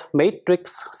as that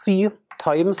matrix C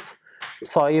times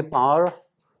psi bar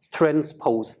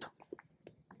transposed.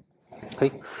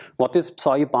 Okay. What is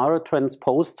psi bar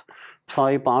transposed?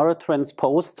 Psi bar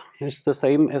transposed is the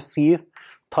same as C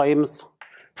times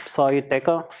psi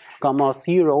dagger gamma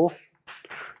 0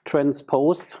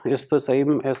 transposed is the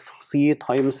same as C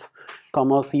times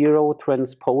gamma 0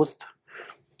 transposed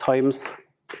times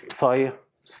psi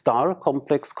star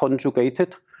complex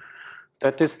conjugated.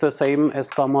 That is the same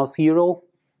as gamma 0,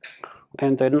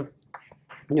 and then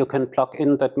you can plug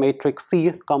in that matrix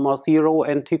C. Gamma 0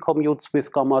 anti-commutes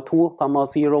with gamma 2. Gamma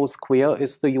 0 square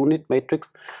is the unit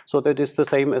matrix, so that is the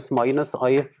same as minus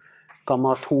I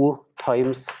gamma 2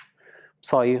 times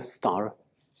psi star.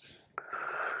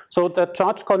 So the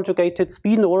charge conjugated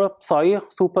spinor psi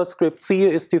superscript C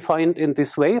is defined in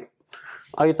this way.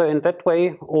 Either in that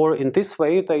way or in this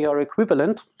way, they are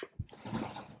equivalent.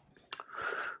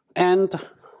 And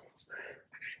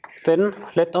then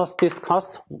let us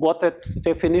discuss what that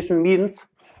definition means.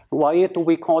 Why do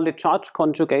we call it charge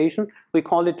conjugation? We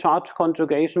call it charge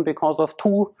conjugation because of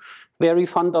two very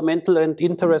fundamental and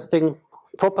interesting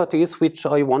properties which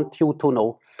I want you to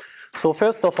know. So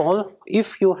first of all,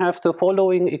 if you have the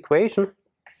following equation,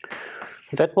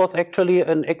 that was actually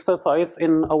an exercise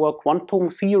in our quantum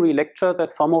theory lecture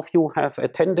that some of you have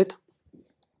attended.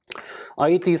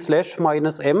 ID slash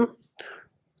minus m,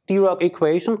 Dirac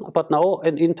equation, but now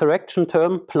an interaction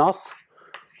term plus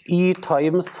E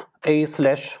times A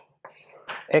slash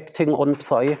acting on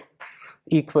psi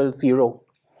equals 0.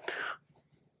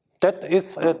 That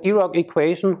is a Dirac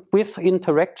equation with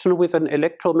interaction with an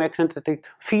electromagnetic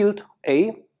field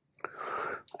A.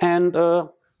 And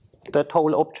that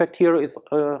whole object here is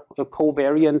a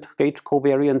covariant, gauge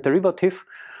covariant derivative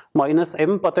minus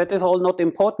m, but that is all not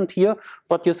important here.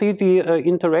 But you see the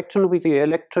interaction with the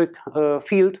electric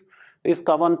field is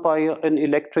governed by an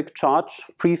electric charge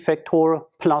prefactor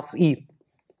plus E.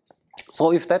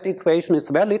 So if that equation is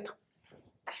valid,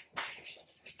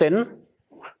 then,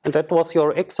 and that was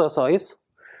your exercise,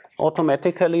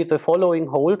 automatically the following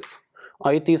holds: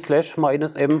 ID slash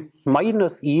minus m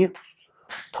minus E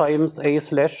times A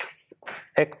slash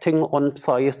acting on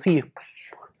psi C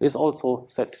is also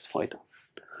satisfied.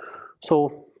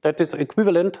 So that is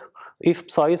equivalent. If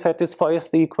psi satisfies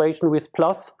the equation with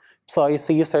plus, psi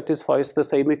C satisfies the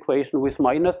same equation with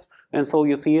minus, and so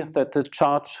you see that the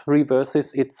charge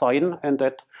reverses its sign, and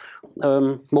that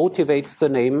motivates the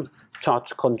name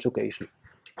charge conjugation.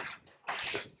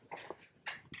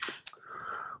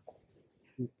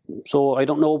 So I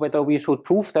don't know whether we should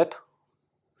prove that.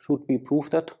 Should we prove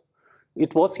that?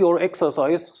 It was your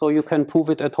exercise, so you can prove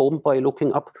it at home by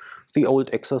looking up the old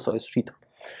exercise sheet.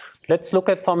 Let's look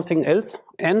at something else.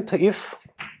 And if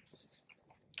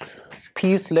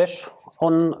P slash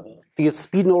on the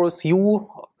spinors U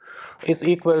is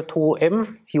equal to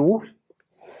mu,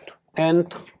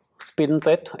 and spin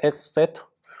Z S Z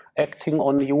acting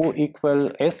on U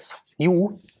equal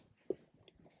Su,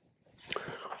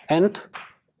 and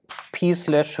P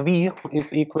slash V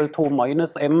is equal to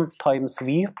minus M times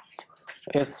V,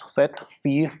 S Z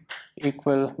V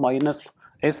equal minus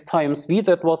S times V,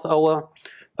 that was our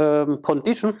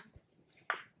condition,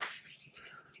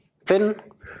 then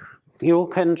you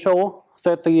can show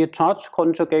that the charge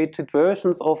conjugated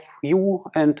versions of U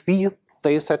and V,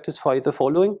 they satisfy the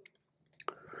following.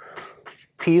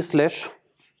 P slash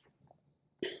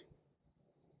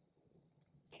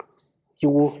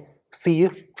U C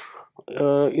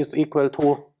is equal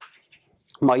to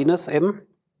minus M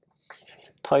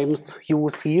times U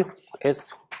C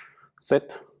S Z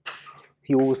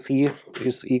U C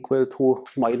is equal to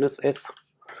minus S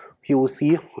U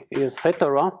C,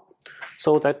 etc.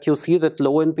 So that you see that,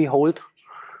 lo and behold,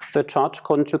 the charge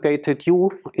conjugated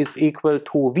U is equal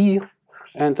to V,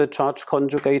 and the charge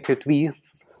conjugated V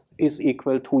is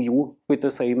equal to U with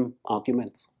the same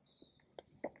arguments.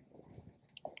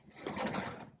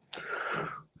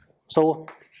 So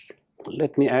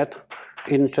let me add,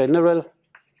 in general,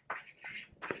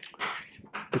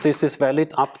 this is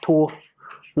valid up to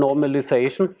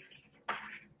normalization,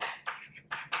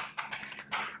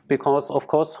 because of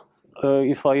course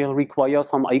if I require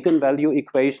some eigenvalue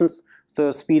equations,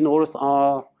 the spinors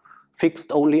are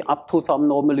fixed only up to some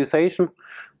normalization.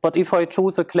 But if I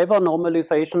choose a clever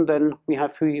normalization, then we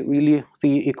have really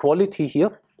the equality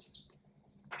here,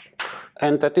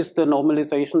 and that is the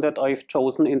normalization that I've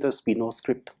chosen in the spinor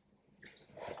script.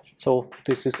 So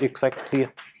this is exactly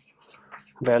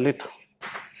valid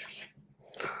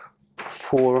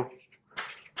for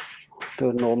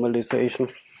the normalization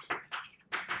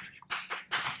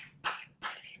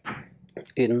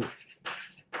in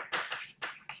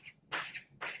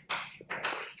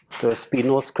the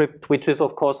Spino script, which is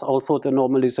of course also the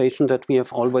normalization that we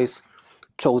have always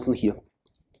chosen here.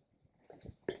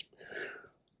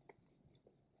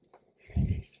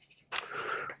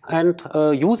 And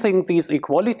using these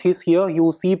equalities here,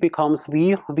 UC becomes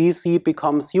V, VC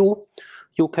becomes U.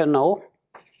 You can now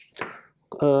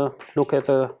look at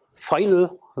the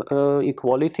final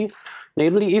equality.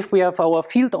 Namely, if we have our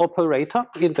field operator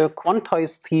in the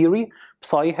quantized theory,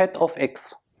 psi hat of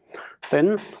x,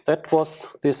 then that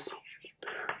was this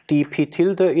dp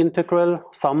tilde integral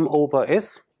sum over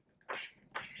s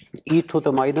e to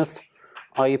the minus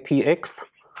ipx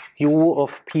u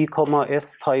of p comma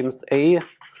s times a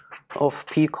of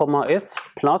p comma s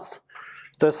plus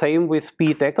the same with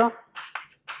b dagger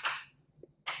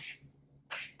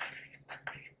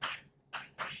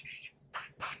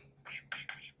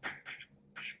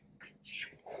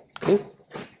okay.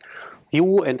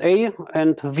 U and A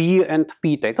and V and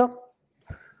B dagger.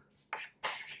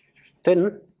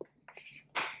 Then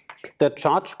the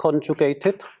charge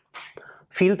conjugated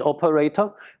field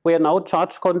operator, where now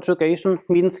charge conjugation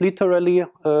means literally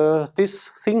this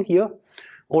thing here,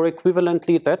 or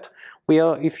equivalently that,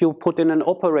 where if you put in an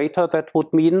operator, that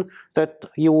would mean that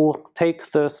you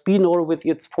take the spinor with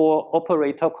its 4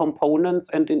 operator components,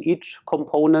 and in each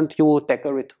component you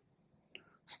dagger it.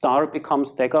 Star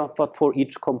becomes dagger, but for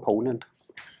each component.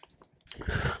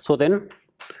 So then,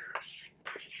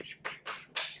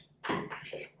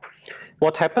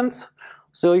 what happens?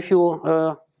 So if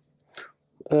you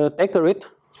dagger it,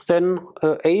 then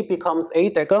A becomes A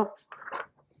dagger,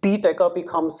 B dagger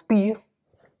becomes B,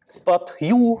 but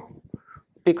U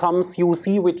becomes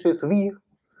UC, which is V,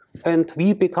 and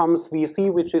V becomes VC,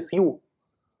 which is U.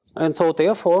 And so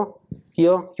therefore,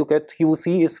 here you get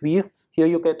UC is V, here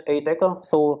you get A dagger,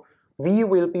 so V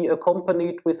will be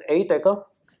accompanied with A dagger,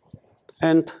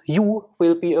 and U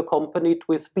will be accompanied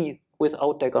with B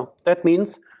without dagger. That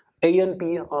means A and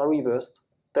B are reversed.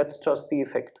 That's just the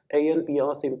effect. A and B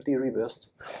are simply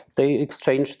reversed. They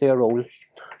exchange their role.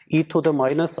 E to the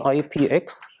minus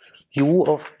IPX, U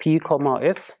of P comma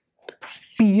S,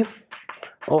 B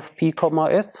of P comma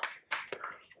S,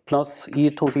 plus E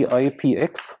to the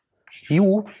IPX,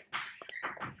 U,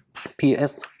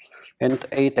 PS, and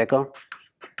A dagger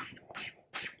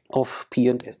of P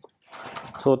and S.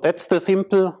 So that's the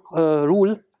simple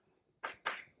rule.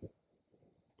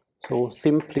 So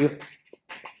simply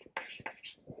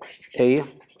A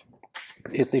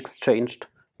is exchanged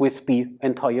with B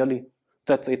entirely.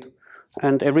 That's it.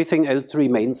 And everything else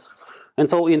remains. And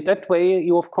so in that way,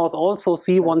 you of course also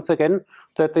see once again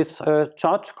that this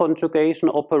charge conjugation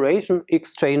operation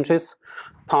exchanges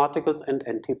particles and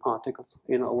antiparticles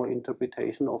in our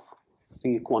interpretation of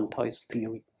the quantized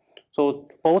theory. So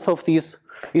both of these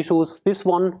issues, this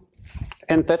one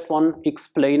and that one,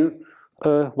 explain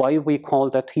why we call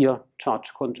that here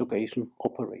charge conjugation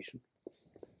operation.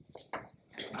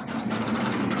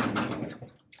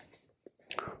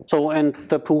 So, and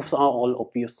the proofs are all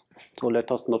obvious. So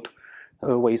let us not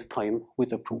waste time with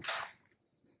the proofs.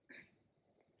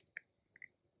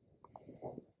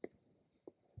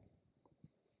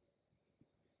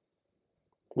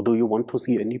 Or do you want to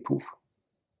see any proof?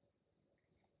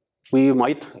 We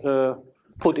might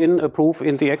put in a proof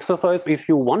in the exercise if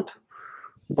you want,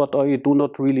 but I do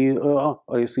not really,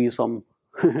 I see some.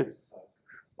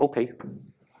 Okay.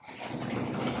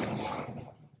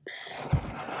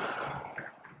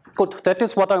 Good, that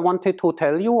is what I wanted to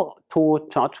tell you to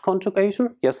charge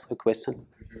conjugation. Yes, a question.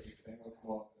 Could you explain once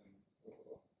more,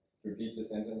 repeat the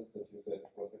sentence that you said,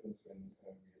 what happens when we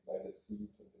apply the C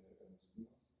to the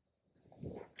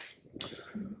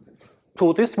spinors?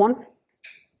 To this one?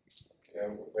 Yeah,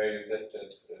 where you said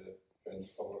that the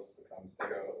transpose becomes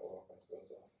dagger or vice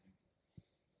versa.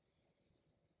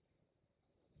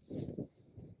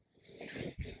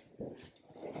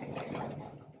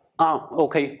 Ah,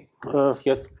 okay.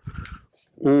 Yes.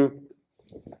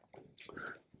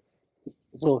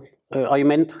 So I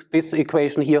meant this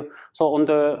equation here. So on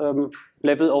the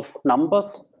level of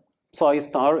numbers, psi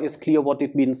star is clear what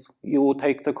it means. You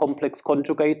take the complex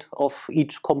conjugate of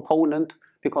each component,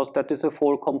 because that is a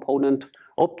 4-component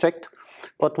object.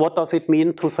 But what does it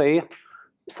mean to say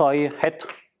psi hat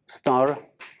star?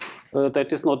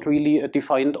 That is not really a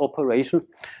defined operation.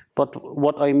 But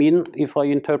what I mean, if I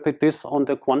interpret this on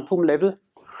the quantum level,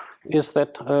 is that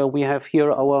we have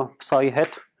here our psi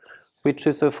hat, which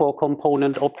is a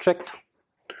 4-component object.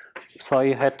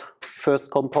 Psi hat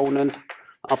first component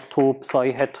up to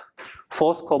psi hat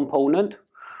 4th component.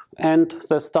 And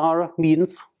the star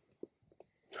means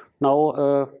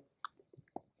Now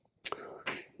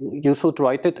you should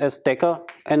write it as dagger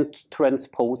and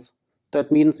transpose.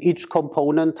 That means each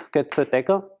component gets a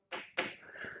dagger,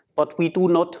 but we do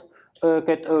not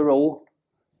get a row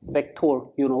vector,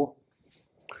 you know.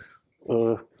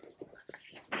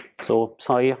 So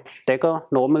psi dagger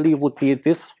normally would be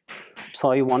this,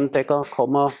 psi 1 dagger,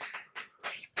 comma,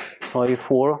 psi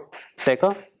 4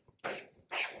 dagger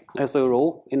as a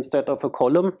row instead of a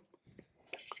column.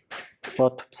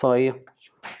 But psi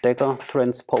dagger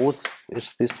transpose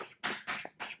is this.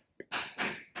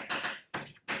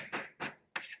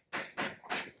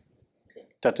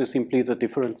 That is simply the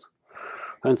difference.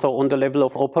 And so on the level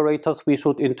of operators, we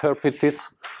should interpret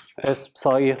this as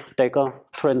psi dagger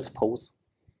transpose.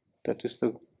 That is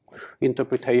the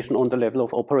interpretation on the level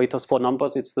of operators. For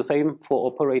numbers, it's the same. For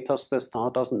operators, the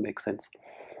star doesn't make sense.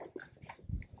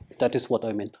 That is what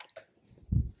I meant.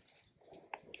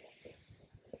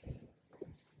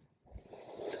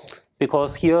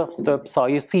 Because here, the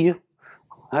psi c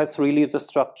has really the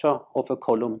structure of a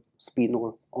column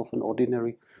spinor, of an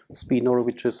ordinary spinor,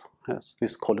 which has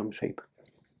this column shape.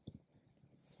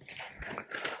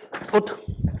 Good.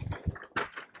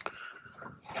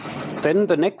 Then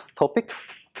the next topic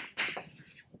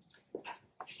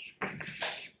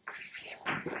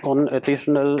on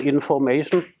additional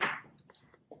information,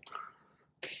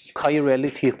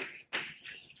 chirality.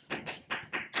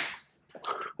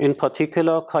 In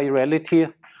particular,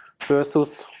 chirality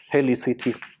versus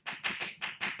helicity.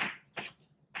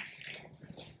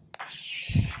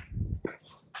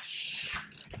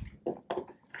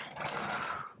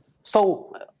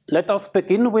 So let us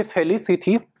begin with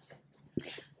helicity.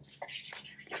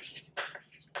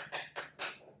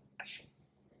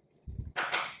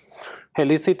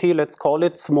 Helicity, let's call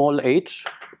it small h,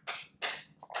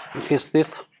 is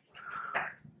this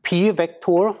p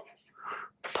vector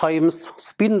times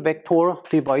spin vector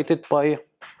divided by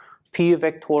p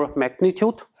vector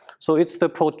magnitude. So it's the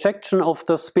projection of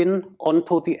the spin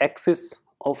onto the axis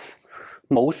of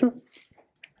motion.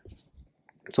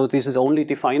 So this is only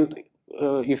defined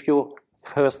if you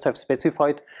first have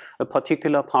specified a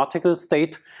particular particle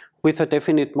state with a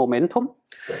definite momentum.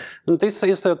 And this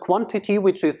is a quantity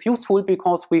which is useful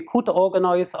because we could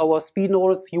organize our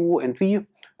spinors u and v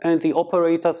and the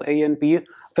operators a and b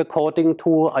according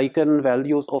to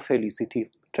eigenvalues of helicity.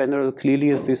 Generally,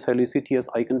 clearly, this helicity has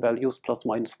eigenvalues plus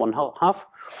minus 1/2.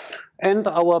 And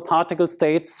our particle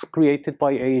states created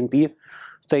by a and b,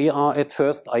 they are at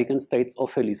first eigenstates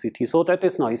of helicity. So that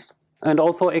is nice. And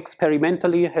also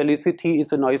experimentally, helicity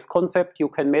is a nice concept. You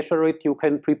can measure it. You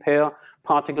can prepare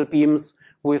particle beams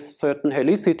with certain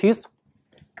helicities.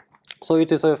 So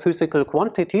it is a physical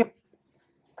quantity.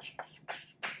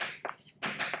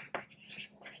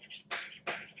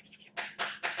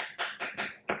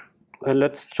 And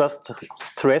let's just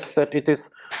stress that it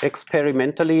is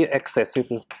experimentally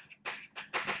accessible.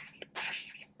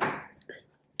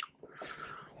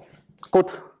 Good.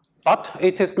 But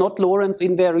it is not Lorentz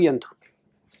invariant.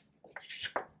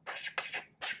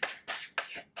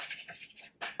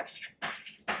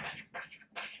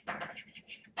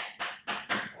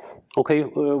 Okay,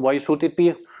 why should it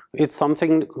be? It's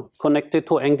something connected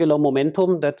to angular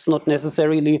momentum. That's not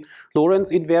necessarily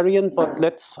Lorentz invariant, but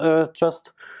let's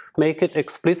just make it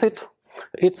explicit.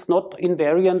 It's not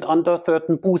invariant under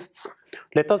certain boosts.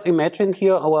 Let us imagine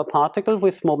here our particle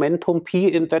with momentum p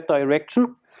in that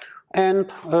direction.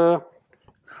 And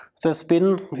the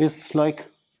spin is like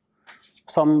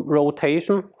some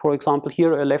rotation. For example,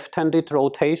 here a left-handed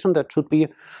rotation. That should be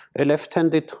a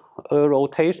left-handed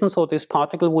rotation. So this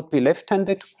particle would be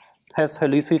left-handed, has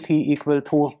helicity equal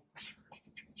to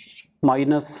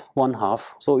minus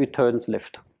 1/2. So it turns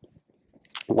left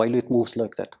while it moves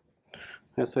like that.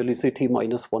 Has helicity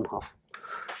minus 1/2.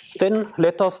 Then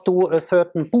let us do a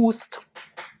certain boost.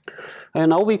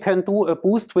 And now we can do a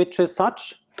boost which is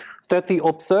such that the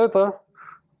observer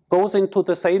goes into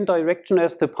the same direction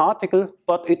as the particle,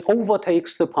 but it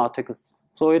overtakes the particle.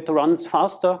 So it runs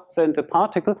faster than the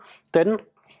particle. Then,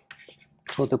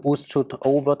 so the boost should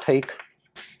overtake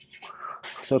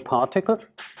the particle.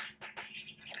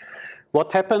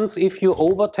 What happens if you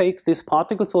overtake this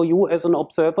particle? So you as an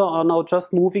observer are now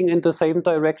just moving in the same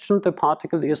direction. The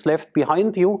particle is left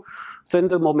behind you. Then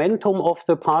the momentum of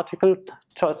the particle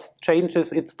just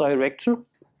changes its direction.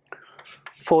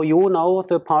 For you now,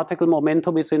 the particle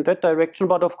momentum is in that direction,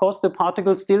 but of course the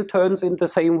particle still turns in the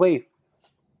same way.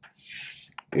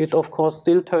 It of course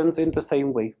still turns in the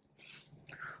same way.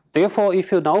 Therefore,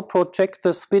 if you now project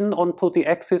the spin onto the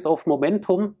axis of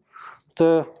momentum,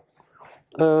 the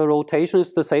rotation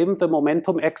is the same. The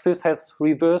momentum axis has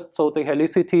reversed, so the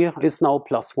helicity is now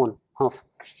plus 1 half.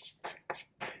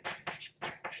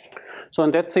 So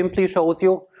and that simply shows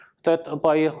you that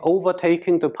by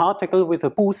overtaking the particle with a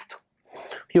boost,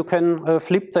 you can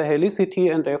flip the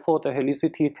helicity, and therefore the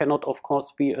helicity cannot, of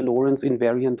course, be a Lorentz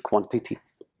invariant quantity.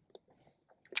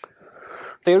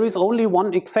 There is only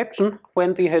one exception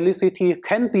when the helicity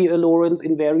can be a Lorentz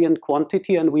invariant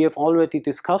quantity, and we have already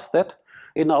discussed that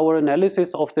in our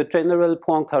analysis of the general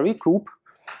Poincaré group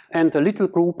and the little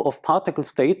group of particle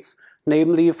states,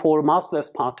 namely for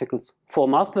massless particles. For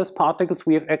massless particles,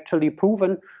 we have actually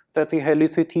proven that the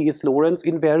helicity is Lorentz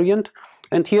invariant.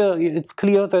 And here it's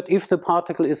clear that if the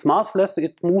particle is massless,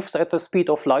 it moves at the speed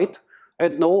of light,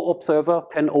 and no observer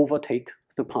can overtake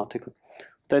the particle.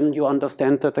 Then you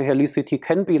understand that the helicity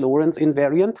can be Lorentz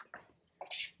invariant.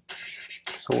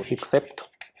 So except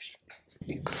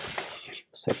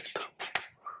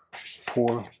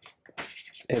for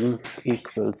m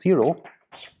equals 0.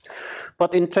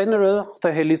 But in general, the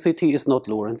helicity is not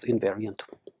Lorentz invariant.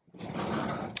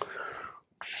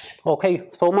 Okay,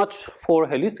 so much for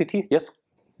helicity. Yes?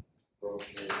 Probably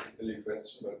a silly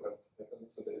question, but what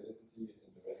happens to the helicity in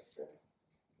the rest frame?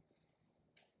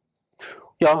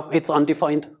 Yeah, it's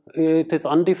undefined. It is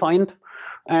undefined.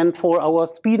 And for our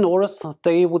spinors,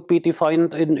 they would be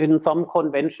defined in some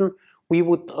convention. We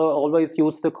would always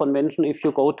use the convention: if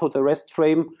you go to the rest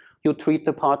frame, you treat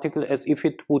the particle as if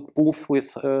it would move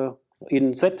with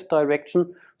in z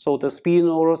direction. So the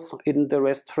spinors in the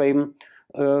rest frame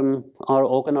are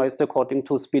organized according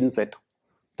to spin z.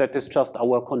 That is just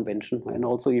our convention. And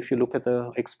also if you look at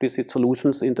the explicit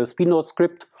solutions in the spinor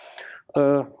script,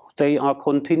 they are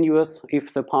continuous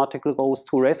if the particle goes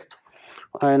to rest,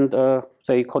 and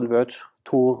they converge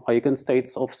to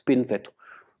eigenstates of spin z.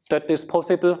 That is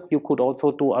possible. You could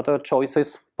also do other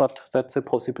choices, but that's a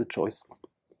possible choice.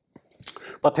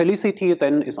 But helicity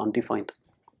then is undefined.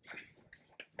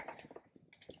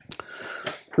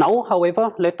 Now,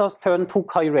 however, let us turn to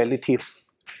chirality.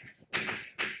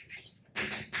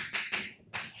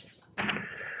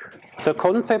 The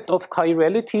concept of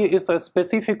chirality is a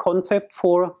specific concept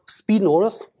for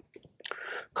spinors.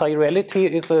 Chirality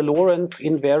is a Lorentz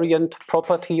invariant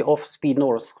property of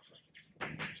spinors.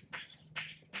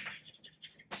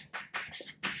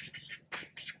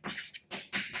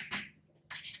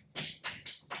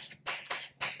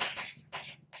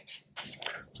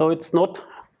 So it's not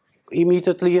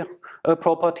immediately a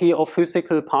property of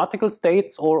physical particle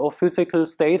states or of physical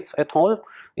states at all.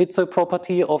 It's a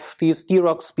property of these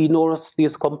Dirac spinors,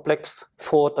 these complex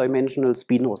four-dimensional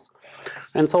spinors.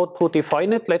 And so to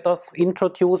define it, let us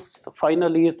introduce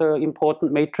finally the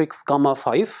important matrix gamma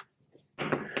 5.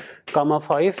 Gamma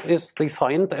 5 is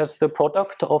defined as the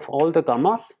product of all the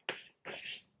gammas.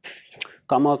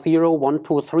 Gamma 0, 1,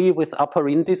 2, 3 with upper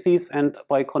indices, and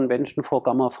by convention for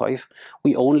gamma 5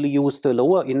 we only use the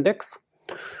lower index.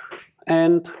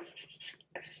 And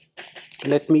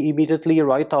let me immediately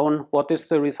write down what is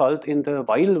the result in the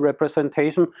Weil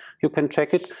representation. You can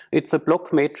check it. It's a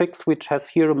block matrix which has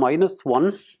here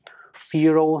 -1,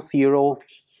 0, 0,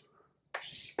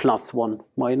 +1.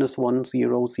 -1,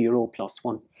 0, 0,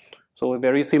 +1. So a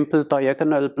very simple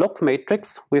diagonal block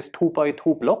matrix with 2 by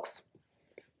 2 blocks.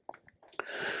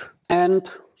 And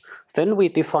then we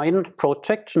define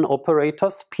projection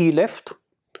operators P left.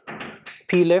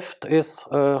 P left is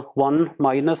 1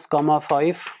 minus gamma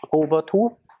 5 over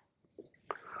 2.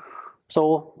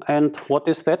 So, and what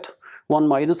is that? 1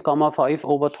 minus gamma 5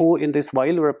 over 2 in this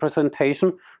Weil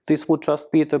representation. This would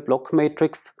just be the block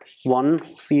matrix 1,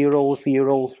 0,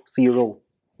 0, 0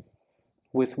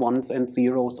 with ones and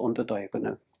zeros on the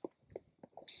diagonal.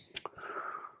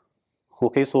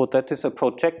 Okay, so that is a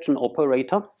projection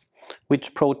operator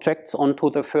which projects onto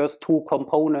the first two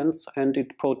components and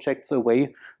it projects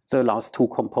away the last two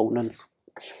components.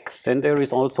 Then there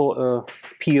is also a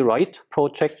P right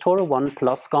projector, 1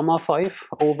 plus gamma 5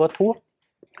 over 2,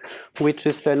 which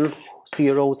is then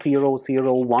 0, 0,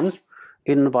 0, 1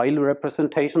 in Weil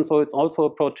representation. So it's also a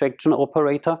projection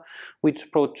operator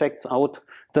which projects out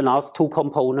the last two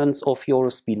components of your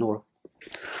spinor.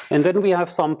 And then we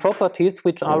have some properties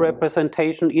which are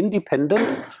representation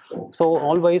independent. So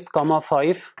always gamma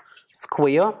 5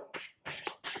 square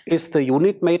is the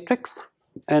unit matrix,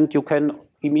 and you can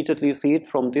immediately see it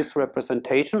from this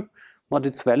representation, but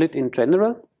it's valid in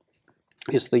general,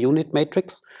 is the unit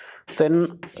matrix.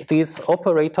 Then these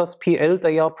operators PL,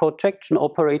 they are projection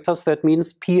operators. That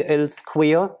means PL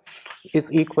square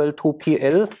is equal to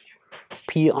PL,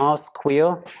 PR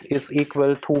square is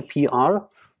equal to PR.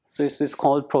 This is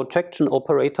called projection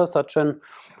operator, such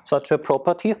a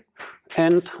property.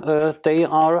 And they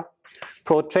are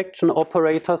projection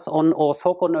operators on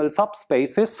orthogonal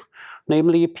subspaces.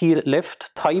 namely p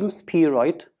left times p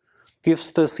right,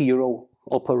 gives the zero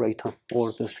operator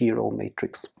or the zero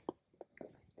matrix.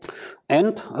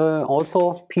 And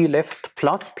also p left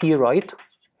plus p right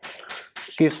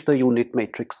gives the unit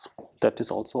matrix. That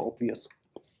is also obvious.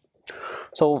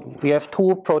 So we have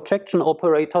two projection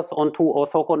operators on two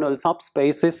orthogonal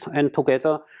subspaces, and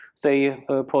together they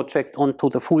project onto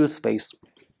the full space.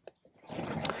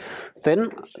 Then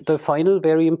the final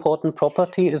very important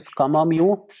property is gamma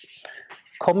mu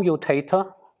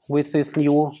commutator with this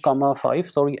new gamma 5,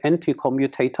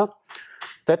 anti-commutator,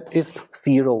 that is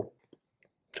 0.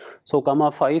 So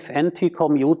gamma 5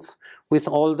 anti-commutes with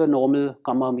all the normal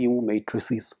gamma mu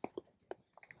matrices.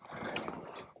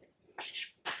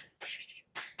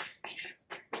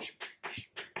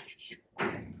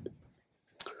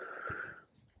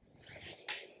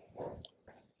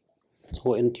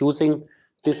 So, and using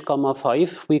this gamma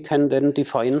 5, we can then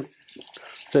define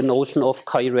the notion of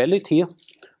chirality,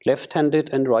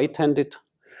 left-handed and right-handed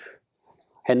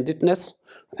handedness.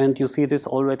 And you see this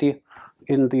already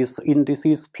in these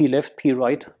indices, p left, p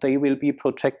right. They will be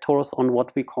projectors on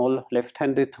what we call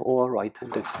left-handed or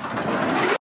right-handed.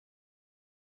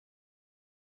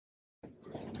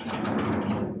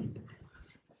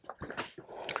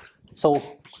 So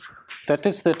that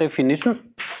is the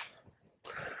definition.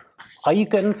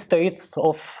 Eigenstates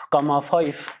of gamma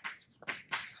 5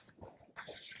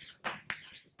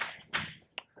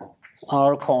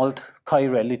 are called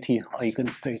chirality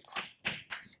eigenstates.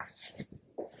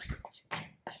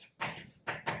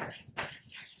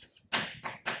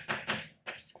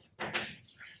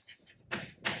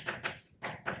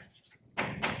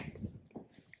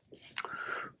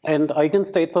 And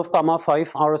eigenstates of gamma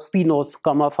 5 are spinors.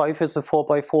 Gamma 5 is a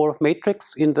 4×4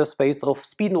 matrix in the space of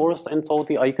spinors, and so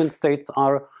the eigenstates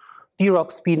are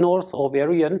Dirac spinors or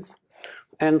variants.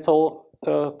 And so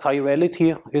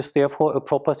chirality is therefore a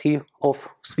property of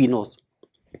spinors.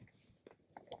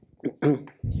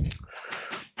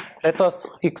 Let us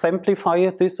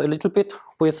exemplify this a little bit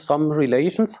with some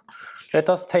relations. Let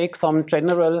us take some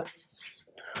general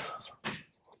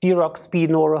Dirac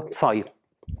spinor psi,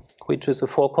 which is a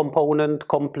 4-component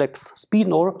complex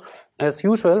spinor as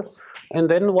usual. And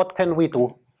then what can we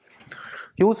do?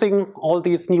 Using all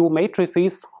these new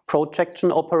matrices,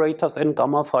 projection operators and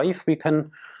gamma 5, we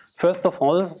can first of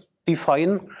all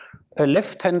define a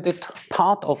left-handed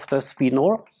part of the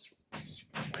spinor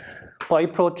by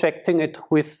projecting it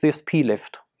with this p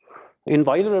left. In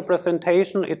Weyl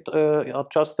representation, it are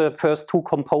just the first two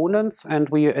components, and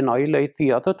we annihilate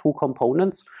the other two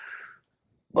components.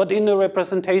 But in a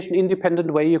representation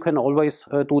independent way, you can always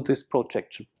do this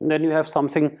projection. And then you have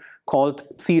something called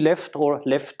psi left or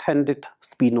left-handed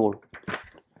spinor.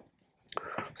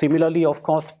 Similarly, of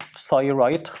course, psi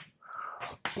right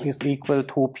is equal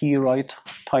to p right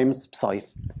times psi.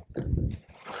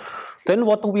 Then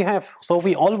what do we have? So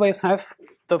we always have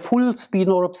the full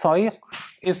spinor psi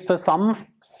is the sum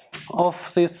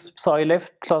of this psi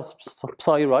left plus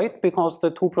psi right, because the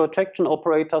two projection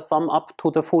operators sum up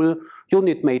to the full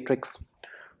unit matrix.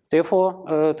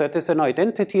 Therefore, that is an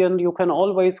identity, and you can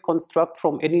always construct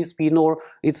from any spinor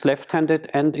its left-handed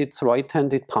and its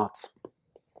right-handed parts.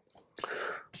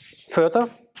 Further,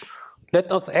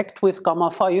 let us act with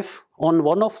gamma 5 on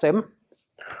one of them.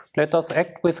 Let us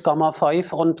act with gamma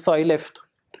 5 on psi left.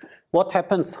 What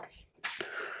happens?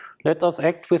 Let us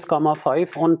act with gamma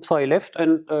 5 on psi left,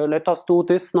 and let us do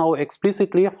this now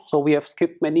explicitly. So we have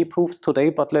skipped many proofs today,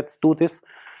 but let's do this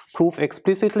proof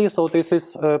explicitly. So this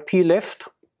is p left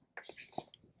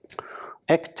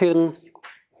acting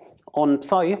on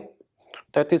psi.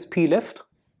 That is p left.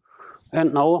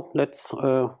 And now let's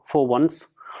for once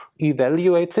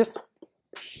evaluate this.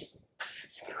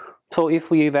 So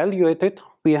if we evaluate it,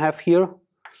 we have here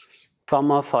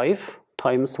gamma 5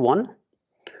 times 1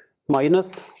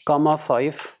 minus gamma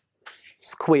 5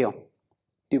 square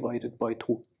divided by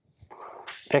 2,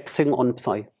 acting on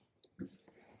psi.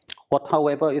 What,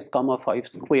 however, is gamma 5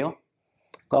 square?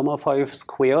 Gamma 5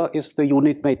 square is the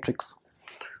unit matrix.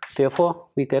 Therefore,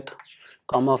 we get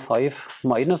gamma 5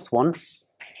 minus 1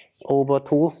 over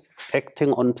 2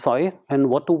 acting on psi. And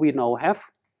what do we now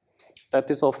have?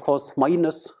 That is, of course,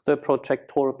 minus the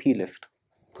projector p left.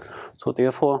 So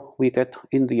therefore, we get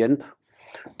in the end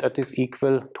that is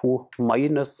equal to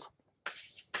minus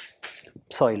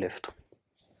psi left.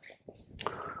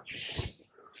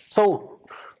 So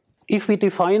if we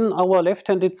define our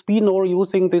left-handed spinor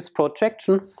using this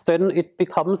projection, then it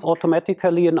becomes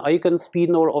automatically an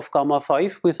eigenspinor of gamma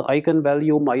 5 with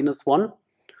eigenvalue minus 1.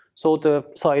 So the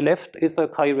psi left is a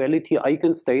chirality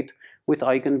eigenstate with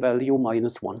eigenvalue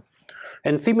minus 1.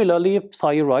 And similarly,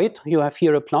 psi right, you have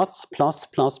here a plus, plus,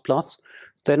 plus, plus.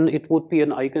 Then it would be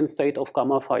an eigenstate of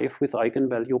gamma 5 with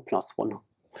eigenvalue +1.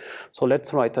 So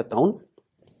let's write that down.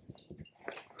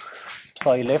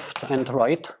 Psi left and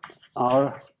right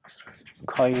are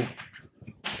chirality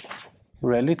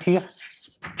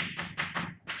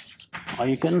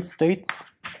eigenstates.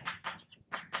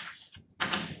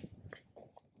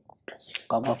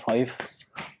 Gamma 5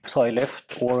 psi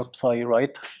left or psi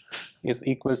right is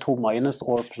equal to minus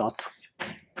or plus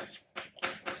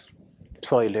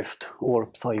psi left or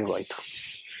psi right.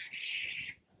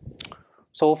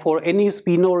 So for any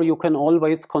spinor, you can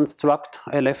always construct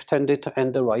a left-handed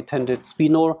and a right-handed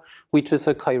spinor, which is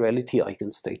a chirality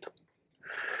eigenstate.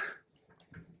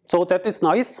 So that is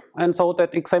nice, and so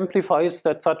that exemplifies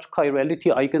that such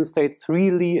chirality eigenstates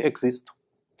really exist.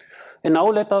 And now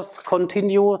let us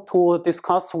continue to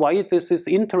discuss why this is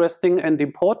interesting and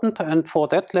important, and for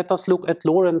that let us look at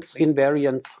Lorentz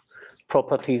invariance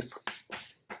properties.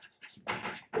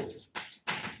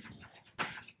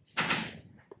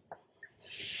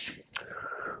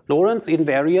 Lorentz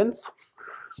invariance.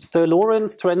 The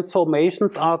Lorentz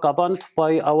transformations are governed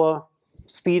by our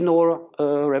spinor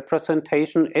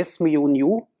representation S mu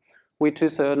nu, which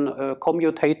is a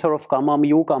commutator of gamma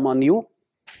mu, gamma nu.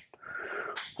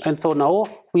 And so now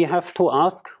we have to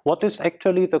ask, what is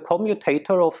actually the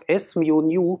commutator of S mu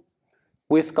nu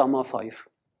with gamma 5?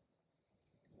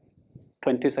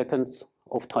 20 seconds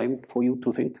of time for you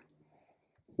to think.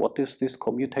 What is this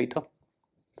commutator?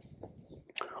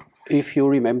 If you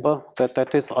remember that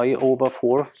that is I over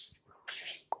 4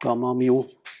 gamma mu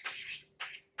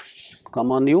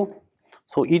gamma nu.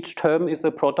 So each term is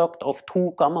a product of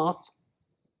two gammas.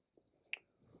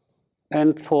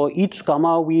 And for each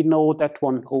gamma, we know that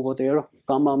one over there,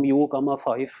 gamma mu, gamma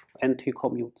 5,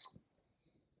 anti-commutes.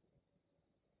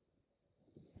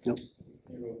 Yep. It's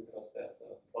 0 because there's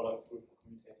a product group of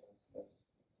commutators that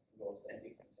involves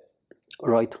anti-commutators.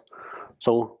 Right.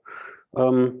 So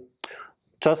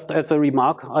just as a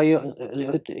remark,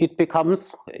 it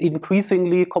becomes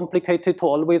increasingly complicated to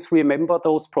always remember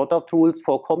those product rules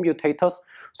for commutators.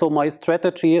 So my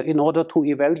strategy in order to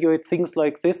evaluate things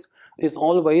like this is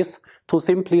always to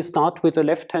simply start with the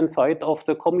left-hand side of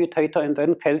the commutator and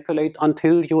then calculate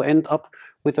until you end up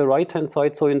with the right-hand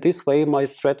side. So in this way, my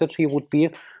strategy would be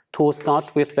to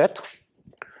start with that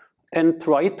and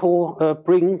try to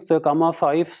bring the gamma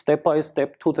 5 step by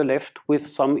step to the left with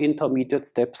some intermediate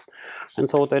steps. And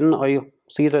so then I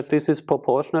see that this is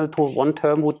proportional to one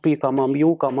term would be gamma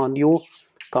mu, gamma nu,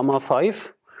 gamma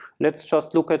 5. Let's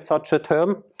just look at such a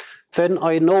term. Then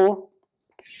I know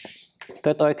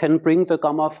that I can bring the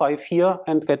gamma 5 here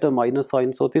and get a minus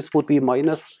sign. So this would be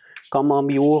minus gamma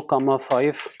mu, gamma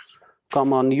 5,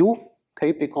 gamma nu,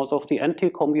 okay, because of the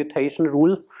anti-commutation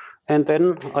rule. And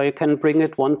then I can bring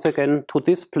it once again to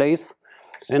this place,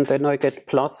 and then I get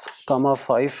plus gamma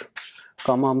 5,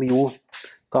 gamma mu,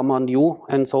 gamma nu.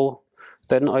 And so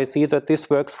then I see that this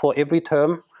works for every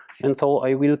term, and so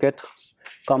I will get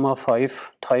gamma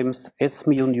 5 times S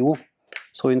mu nu.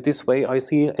 So in this way, I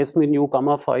see S mu nu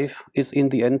gamma 5 is in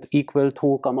the end equal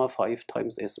to gamma 5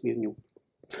 times S mu nu.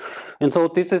 And so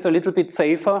this is a little bit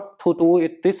safer to do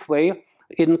it this way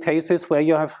in cases where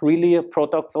you have really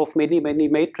products of many, many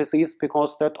matrices,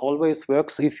 because that always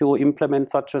works if you implement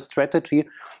such a strategy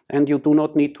and you do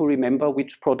not need to remember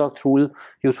which product rule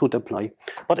you should apply.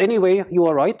 But anyway, you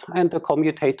are right, and the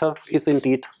commutator is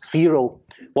indeed 0.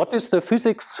 What is the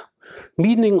physics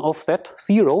meaning of that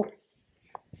 0?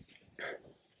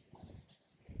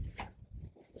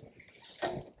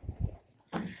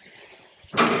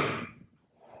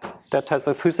 That has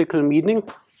a physical meaning.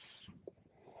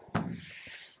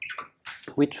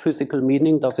 Which physical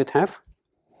meaning does it have?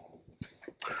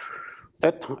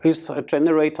 That is a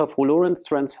generator for Lorentz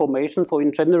transformation. So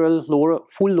in general,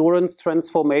 full Lorentz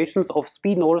transformations of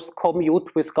spinors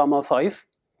commute with gamma 5.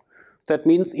 That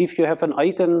means if you have an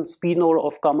eigen spinor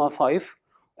of gamma 5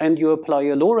 and you apply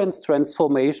a Lorentz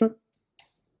transformation,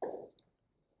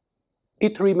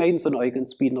 it remains an eigen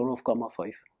spinor of gamma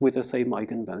 5 with the same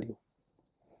eigenvalue.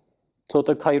 So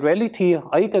the chirality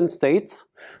eigenstates,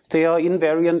 they are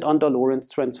invariant under Lorentz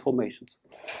transformations.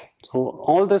 So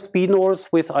all the spinors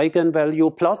with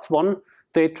eigenvalue +1,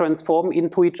 they transform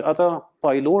into each other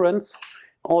by Lorentz.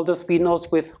 All the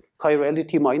spinors with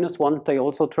chirality -1, they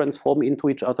also transform into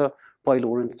each other by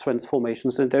Lorentz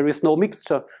transformations. And there is no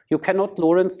mixture. You cannot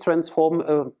Lorentz transform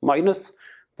a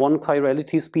 -1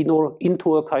 chirality spinor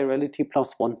into a chirality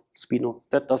 +1 spinor.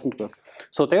 That doesn't work.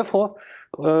 So therefore,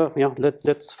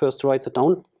 let's first write it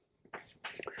down.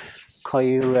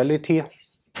 Chirality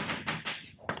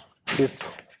is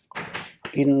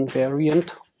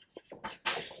invariant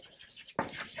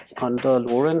under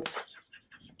Lorentz.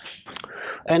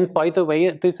 And by the way,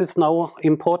 this is now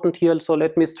important here, so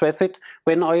let me stress it.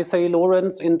 When I say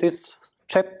Lorentz in this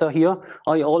chapter here,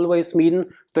 I always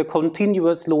mean the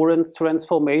continuous Lorentz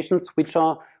transformations which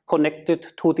are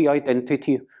connected to the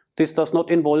identity. This does not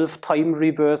involve time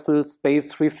reversal,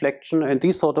 space reflection, and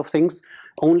these sort of things.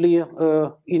 Only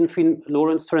infinite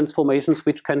Lorentz transformations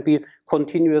which can be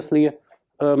continuously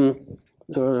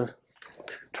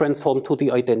transformed to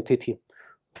the identity.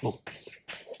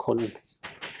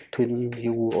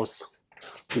 Continuous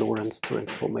Lorentz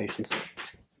transformations.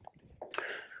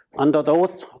 Under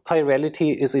those,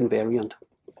 chirality is invariant.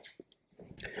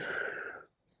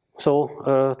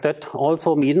 So that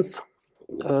also means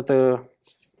the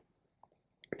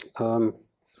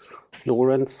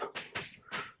Lorentz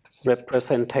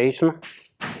representation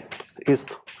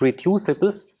is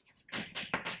reducible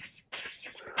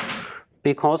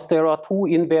because there are two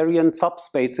invariant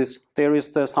subspaces. There is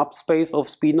the subspace of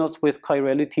spinors with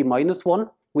chirality -1,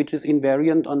 which is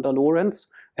invariant under Lorentz,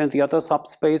 and the other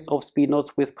subspace of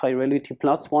spinors with chirality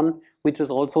 +1, which is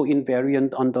also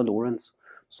invariant under Lorentz.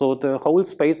 So the whole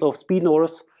space of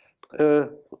spinors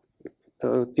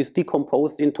is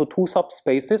decomposed into two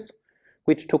subspaces,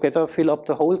 which together fill up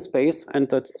the whole space, and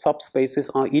the subspaces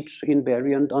are each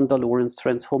invariant under Lorentz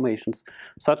transformations.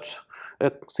 Such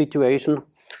a situation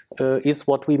is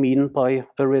what we mean by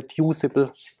a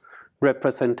reducible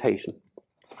representation.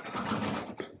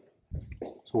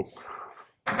 So,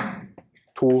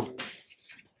 two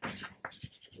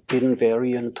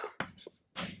invariant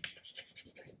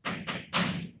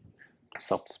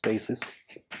subspaces.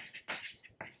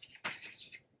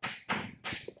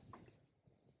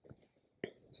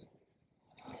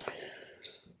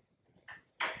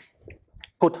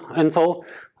 Good, and so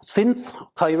since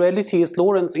chirality is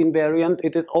Lorentz invariant,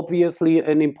 it is obviously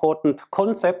an important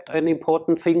concept, an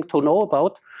important thing to know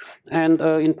about. And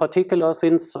in particular,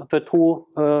 since the two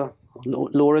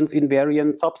Lorentz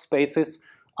invariant subspaces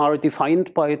are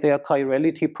defined by their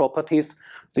chirality properties,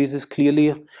 this is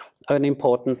clearly an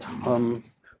important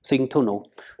thing to know.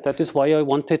 That is why I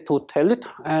wanted to tell it,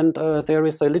 and there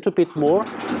is a little bit more.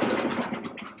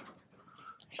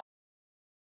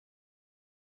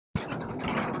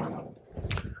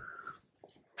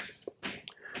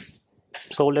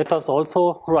 So let us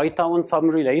also write down some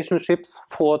relationships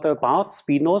for the barred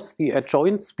spinors, the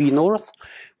adjoint spinors.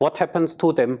 What happens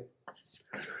to them?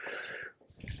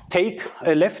 Take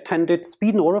a left-handed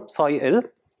spinor, psi L,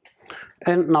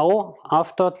 and now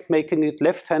after making it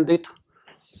left-handed,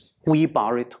 we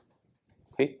bar it.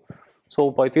 Okay? So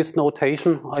by this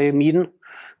notation, I mean,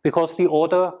 because the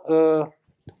order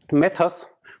matters,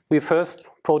 we first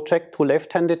project to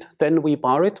left-handed, then we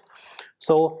bar it.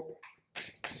 So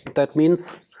that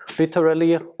means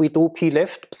literally we do p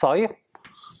left psi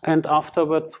and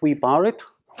afterwards we bar it.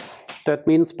 That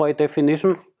means by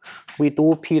definition we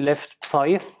do p left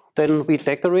psi, then we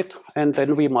dagger it, and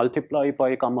then we multiply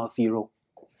by gamma 0.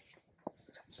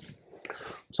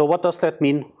 So what does that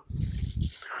mean?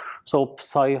 So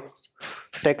psi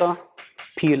dagger,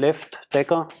 p left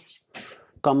dagger,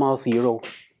 gamma 0.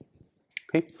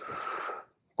 Okay,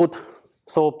 good.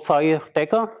 So psi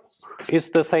dagger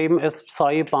is the same as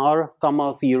psi bar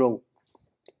gamma 0.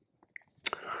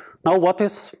 Now what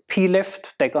is p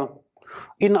left dagger?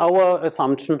 In our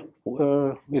assumption,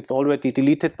 it's already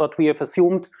deleted, but we have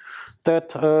assumed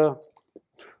that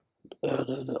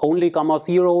only gamma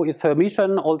 0 is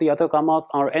Hermitian, all the other gammas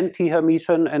are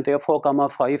anti-Hermitian, and therefore gamma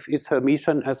 5 is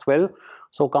Hermitian as well.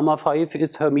 So gamma 5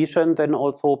 is Hermitian, then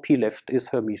also p left is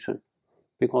Hermitian,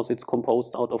 because it's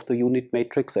composed out of the unit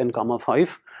matrix and gamma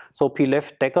 5. So p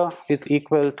left dagger is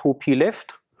equal to p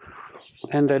left,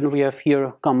 and then we have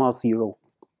here gamma 0.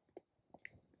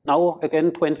 Now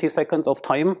again 20 seconds of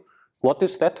time. What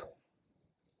is that?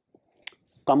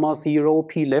 Gamma 0,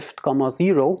 p left, gamma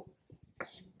 0.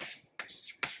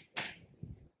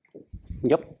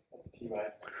 Yep. That's p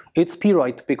right. It's p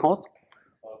right because?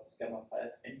 Because gamma 5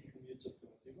 anti-commutes of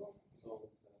gamma 0. So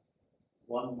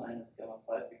 1 minus gamma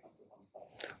 5 becomes 1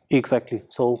 5. Exactly.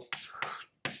 So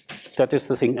that is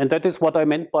the thing. And that is what I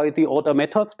meant by the order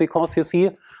matters, because you see,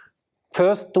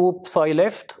 first do psi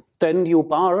left, then u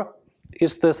bar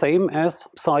is the same as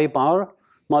psi bar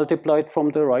multiplied from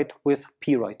the right with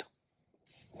p right.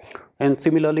 And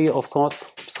similarly, of course,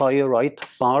 psi right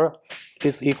bar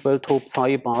is equal to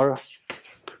psi bar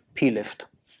p left.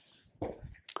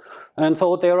 And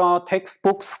so there are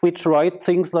textbooks which write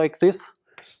things like this: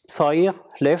 psi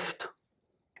left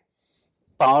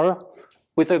bar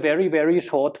with a very, very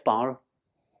short bar.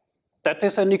 That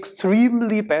is an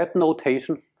extremely bad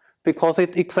notation, because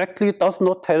it exactly does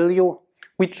not tell you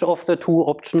which of the two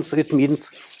options it means.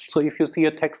 So if you see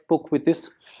a textbook with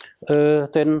this,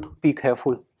 then be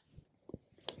careful.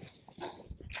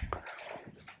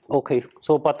 Okay,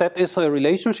 so but that is a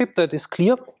relationship that is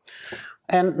clear.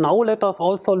 And now let us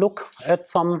also look at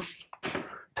some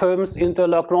terms in the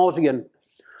Lagrangian.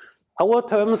 Our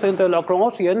terms in the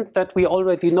Lagrangian that we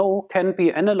already know can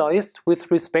be analyzed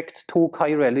with respect to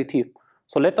chirality.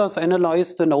 So let us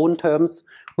analyze the known terms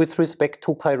with respect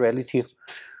to chirality.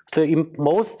 The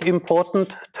most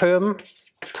important term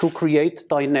to create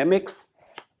dynamics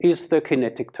is the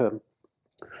kinetic term,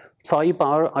 psi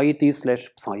bar id slash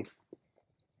psi.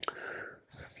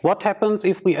 What happens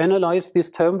if we analyze this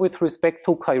term with respect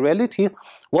to chirality?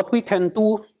 What we can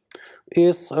do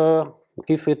is,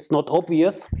 if it's not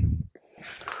obvious,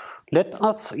 let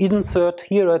us insert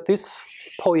here at this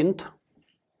point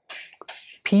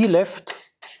p left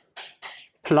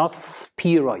plus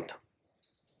p right,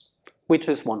 which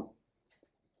is 1.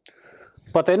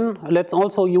 But then let's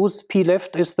also use p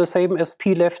left is the same as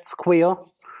p left square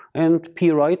and p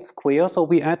right square. So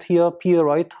we add here p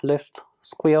right left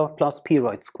square plus p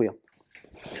right square.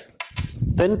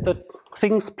 Then the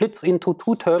thing splits into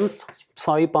two terms,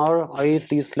 psi bar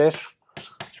id slash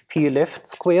p left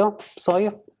square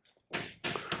psi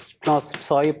plus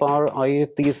psi bar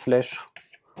id slash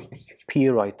p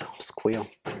right square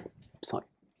psi.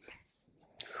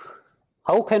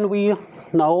 How can we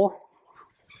now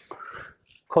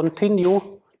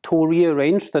continue to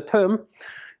rearrange the term?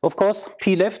 Of course,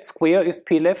 p left square is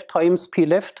p left times p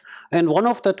left, and one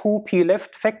of the two p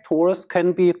left factors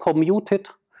can be commuted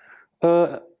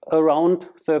around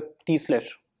the d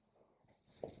slash.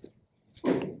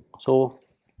 So,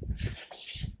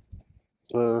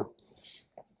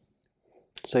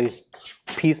 say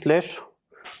p slash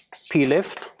p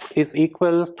left is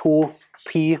equal to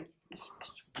p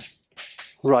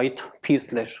right p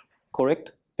slash,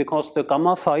 correct? Because the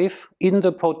gamma 5 in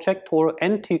the projector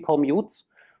anti-commutes.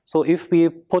 So if we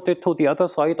put it to the other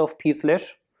side of p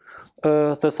slash,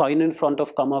 the sign in front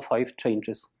of gamma 5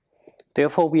 changes.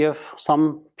 Therefore, we have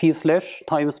some p slash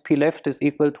times p left is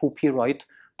equal to p right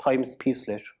times p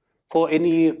slash for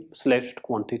any slashed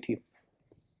quantity.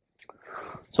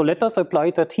 So let us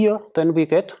apply that here. Then we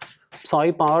get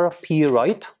psi bar p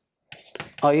right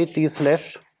id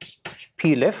slash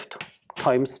p left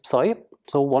times psi.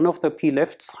 So one of the p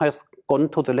lefts has gone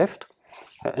to the left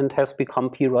and has become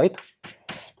p right.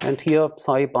 And here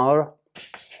psi bar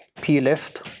p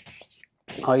left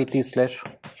id slash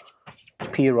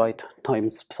p right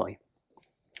times psi.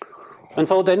 And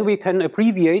so then we can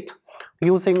abbreviate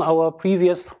using our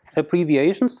previous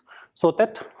abbreviations. So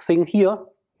that thing here,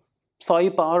 psi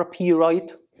bar p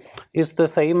right, is the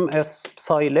same as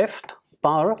psi left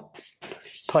bar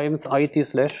times id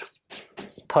slash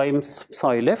times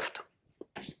psi left,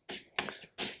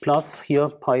 plus here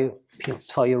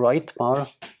psi right bar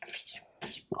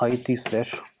id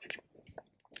slash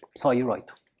psi right.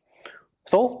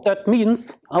 So that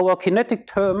means our kinetic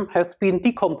term has been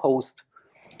decomposed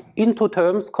into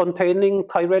terms containing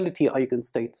chirality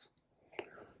eigenstates.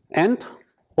 And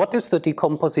what is the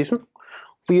decomposition?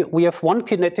 We have one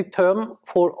kinetic term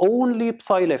for only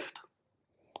psi left.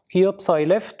 Here psi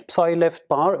left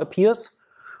bar appears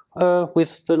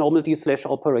with the normal d slash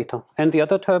operator. And the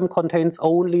other term contains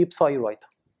only psi right.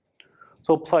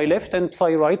 So psi left and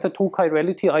psi right, the two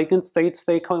chirality eigenstates,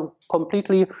 they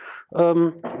completely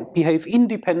behave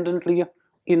independently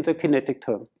in the kinetic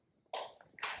term.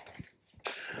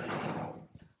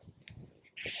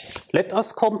 Let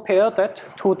us compare that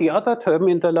to the other term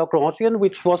in the Lagrangian,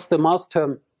 which was the mass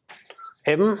term,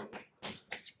 m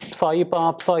psi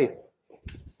bar psi.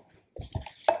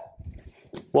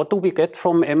 What do we get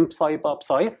from m psi bar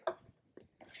psi?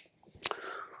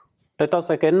 Let us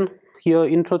again here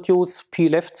introduce p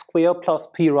left square plus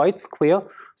p right square.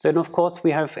 Then of course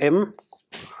we have m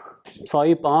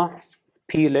psi bar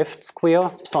p left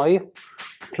square psi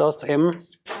plus m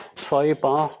psi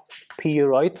bar p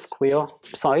right square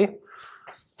psi.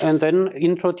 And then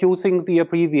introducing the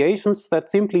abbreviations, that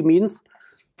simply means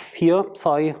here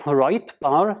psi right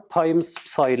bar times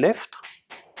psi left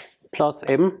plus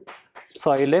m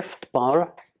psi left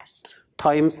bar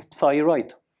times psi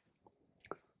right.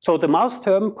 So the mass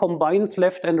term combines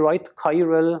left and right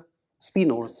chiral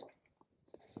spinors,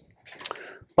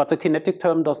 but the kinetic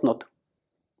term does not.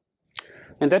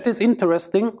 And that is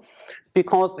interesting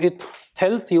because it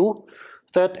tells you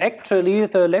that actually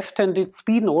the left-handed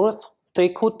spinors, they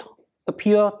could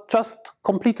appear just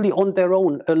completely on their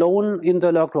own, alone in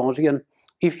the Lagrangian,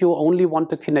 if you only want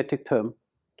the kinetic term.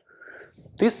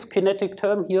 This kinetic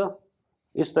term here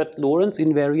is that Lorentz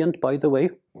invariant, by the way.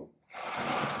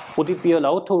 Would it be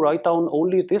allowed to write down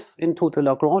only this into the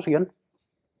Lagrangian?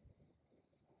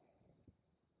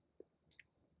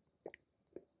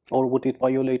 Or would it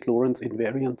violate Lorentz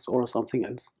invariance or something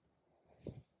else?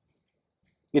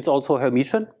 It's also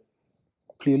Hermitian,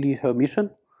 clearly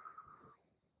Hermitian.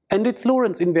 And it's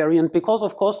Lorentz invariant because,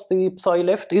 of course, the psi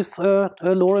left is a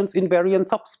Lorentz invariant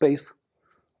subspace.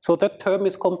 So that term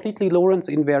is completely Lorentz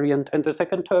invariant. And the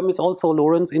second term is also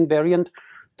Lorentz invariant.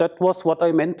 That was what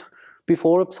I meant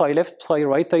before, psi left, psi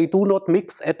right. They do not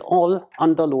mix at all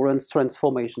under Lorentz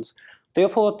transformations.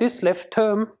 Therefore, this left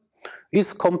term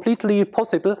is completely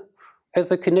possible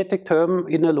as a kinetic term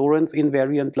in a Lorentz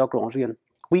invariant Lagrangian.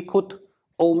 We could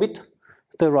omit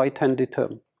the right-handed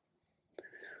term.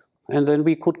 And then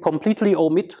we could completely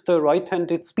omit the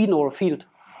right-handed spinor field.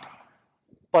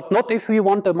 But not if we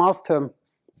want a mass term.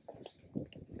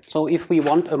 So if we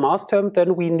want a mass term,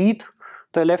 then we need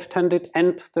the left-handed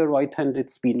and the right-handed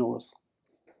spinors.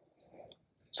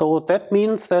 So that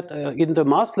means that in the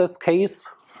massless case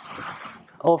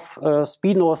of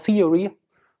spinor theory,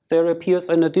 there appears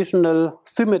an additional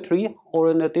symmetry or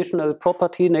an additional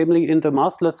property, namely in the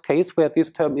massless case where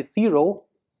this term is 0,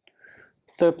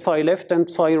 the psi left and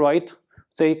psi right,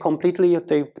 they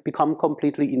become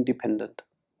completely independent.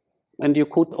 And you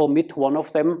could omit one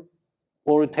of them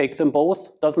or take them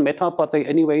both, doesn't matter, but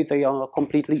anyway they are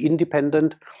completely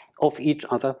independent of each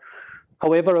other.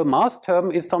 However, a mass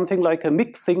term is something like a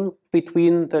mixing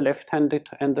between the left-handed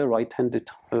and the right-handed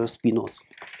spinors.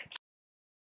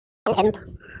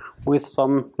 And with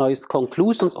some nice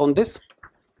conclusions on this.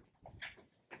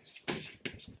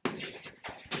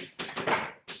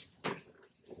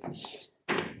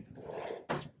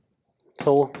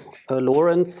 So a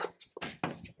Lorentz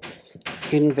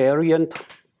invariant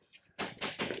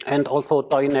and also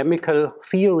dynamical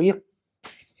theory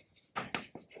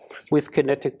with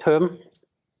kinetic term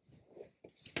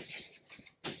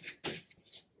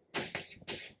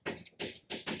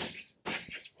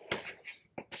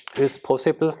is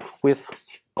possible with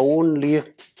only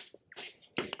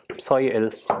psi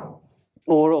L,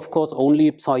 or of course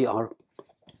only psi R.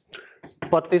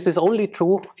 But this is only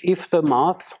true if the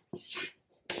mass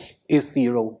is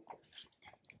 0.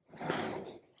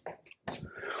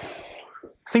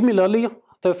 Similarly,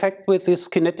 the fact with this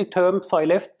kinetic term psi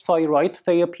left, psi right,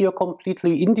 they appear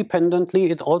completely independently.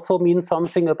 It also means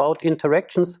something about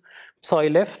interactions. Psi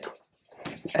left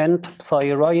and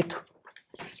psi right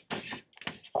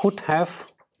could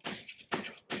have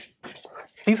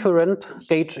different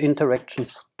gauge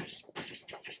interactions.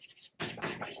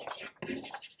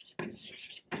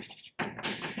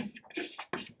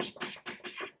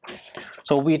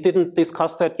 So we didn't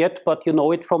discuss that yet, but you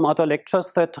know it from other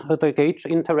lectures that the gauge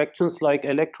interactions like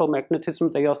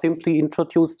electromagnetism, they are simply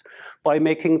introduced by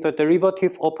making the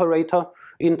derivative operator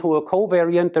into a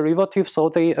covariant derivative, so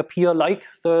they appear like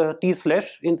the d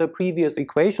slash in the previous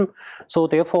equation. So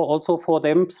therefore also for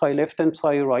them psi left and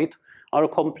psi right are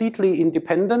completely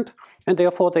independent, and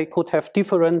therefore they could have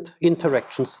different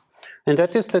interactions. And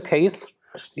that is the case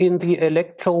in the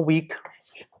electroweak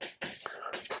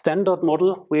standard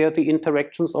model, where the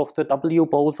interactions of the W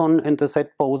boson and the Z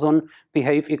boson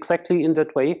behave exactly in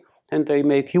that way, and they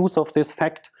make use of this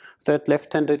fact that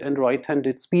left-handed and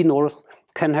right-handed spinors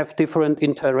can have different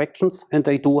interactions, and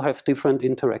they do have different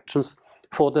interactions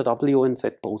for the W and Z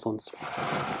bosons.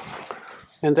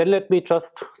 And then let me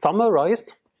just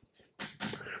summarize.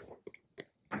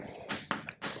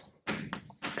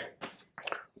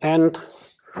 And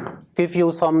give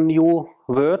you some new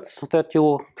words that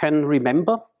you can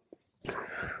remember.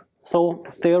 So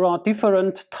there are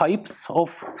different types of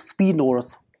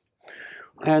spinors.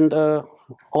 And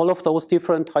all of those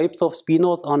different types of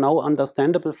spinors are now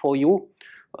understandable for you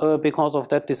because of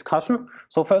that discussion.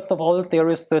 So first of all, there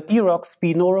is the Dirac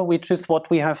spinor, which is what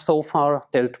we have so far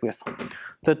dealt with.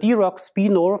 The Dirac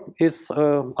spinor is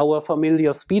our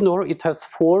familiar spinor. It has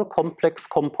 4 complex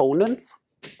components.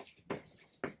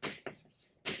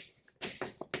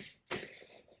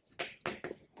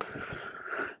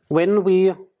 When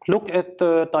we look at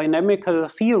the dynamical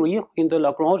theory in the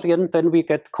Lagrangian, then we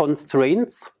get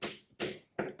constraints.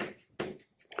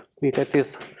 We get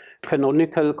these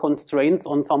canonical constraints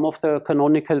on some of the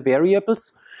canonical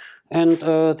variables. And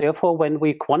therefore, when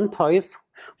we quantize,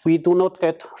 we do not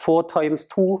get 4 times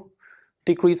 2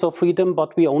 degrees of freedom,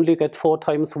 but we only get 4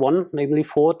 times 1, namely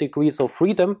 4 degrees of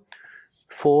freedom.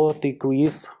 4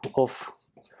 degrees of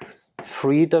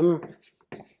freedom,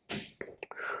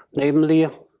 namely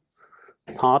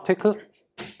particle,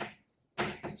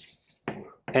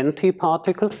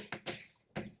 antiparticle,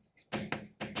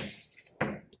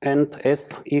 and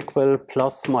S equal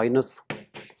plus minus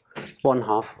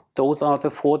 1/2. those are the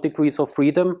 4 degrees of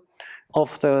freedom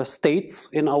of the states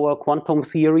in our quantum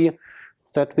theory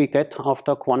that we get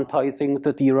after quantizing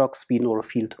the Dirac spinor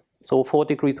field. So 4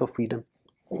 degrees of freedom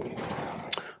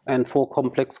and 4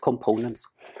 complex components.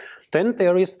 Then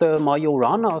there is the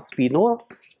Majorana spinor.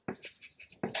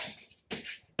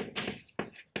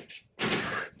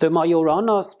 The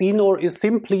Majorana spinor is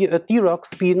simply a Dirac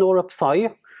spinor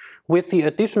psi with the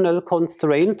additional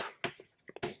constraint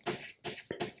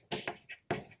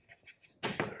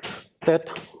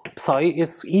that psi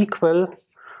is equal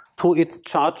to its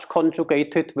charge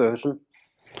conjugated version.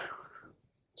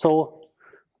 So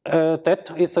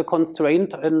that is a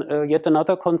constraint, and yet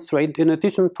another constraint in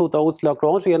addition to those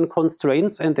Lagrangian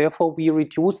constraints, and therefore we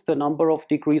reduce the number of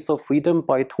degrees of freedom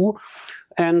by 2.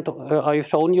 And I've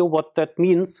shown you what that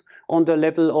means on the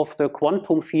level of the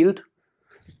quantum field.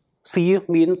 C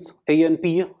means A and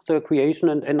B, the creation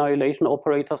and annihilation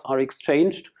operators are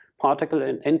exchanged. Particle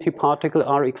and antiparticle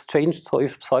are exchanged. So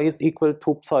if psi is equal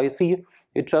to psi c,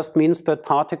 it just means that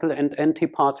particle and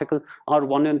antiparticle are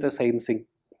one and the same thing.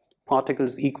 Particle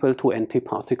is equal to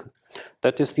antiparticle.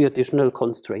 That is the additional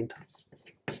constraint.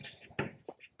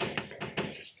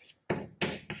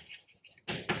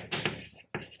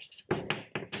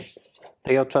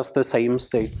 They are just the same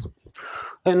states.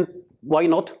 And why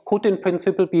not? Could in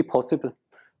principle be possible.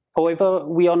 However,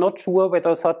 we are not sure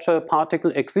whether such a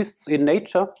particle exists in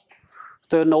nature.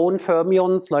 The known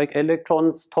fermions like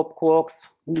electrons, top quarks,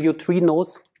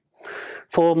 neutrinos,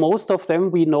 for most of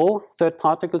them we know that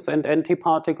particles and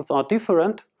antiparticles are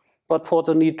different, but for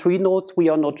the neutrinos we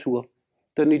are not sure.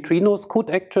 The neutrinos could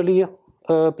actually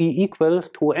be equal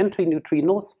to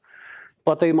antineutrinos,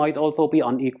 but they might also be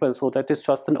unequal. So that is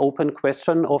just an open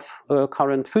question of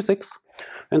current physics.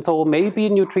 And so maybe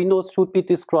neutrinos should be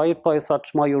described by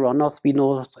such Majorana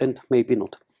spinors and maybe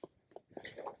not.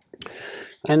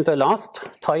 And the last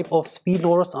type of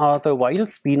spinors are the Weil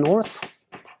spinors.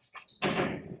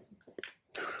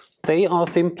 They are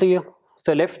simply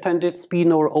the left-handed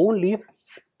spinor only.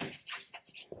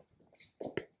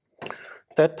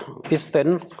 That is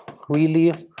then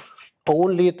really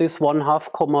only this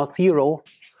 1/2, 0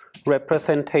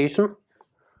 representation,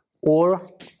 or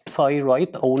psi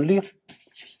right only.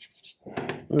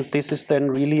 And this is then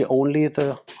really only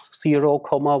the 0,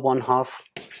 1/2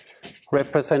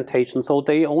 representation. So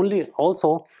they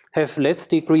also have less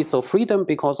degrees of freedom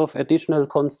because of additional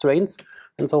constraints.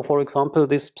 And so, for example,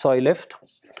 this psi left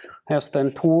has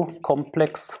then 2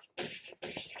 complex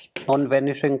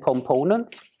non-vanishing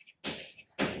components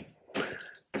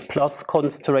plus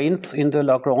constraints in the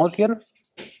Lagrangian.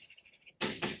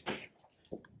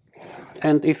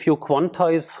 And if you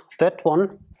quantize that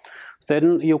one,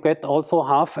 then you get also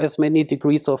half as many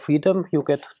degrees of freedom. You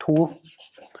get 2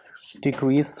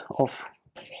 degrees of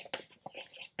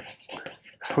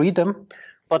freedom.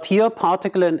 But here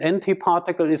particle and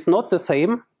antiparticle is not the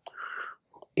same.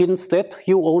 Instead,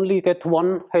 you only get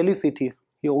 1 helicity.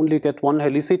 You only get 1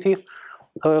 helicity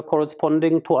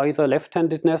corresponding to either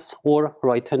left-handedness or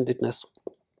right-handedness.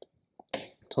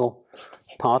 So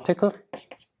particle,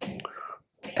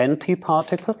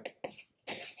 antiparticle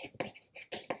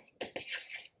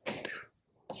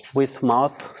with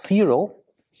mass 0.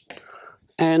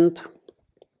 And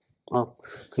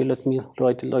okay, let me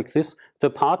write it like this. The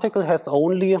particle has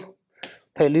only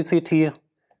helicity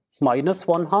minus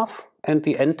 1/2, and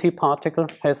the antiparticle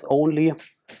has only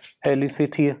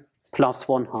helicity plus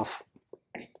 1/2.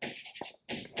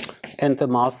 And the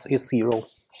mass is 0.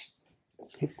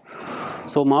 Okay.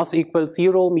 So mass equals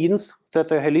 0 means that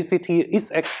the helicity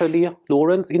is actually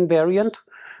Lorentz invariant,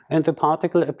 and the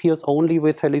particle appears only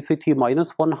with helicity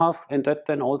minus 1/2, and that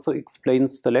then also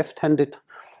explains the left-handed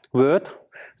word.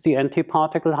 The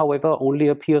antiparticle, however, only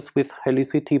appears with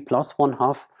helicity plus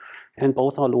 1/2, and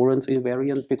both are Lorentz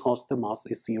invariant because the mass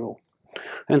is 0.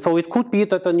 And so it could be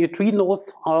that the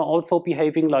neutrinos are also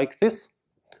behaving like this.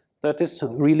 That is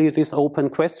really this open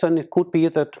question. It could be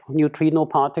that neutrino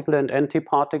particle and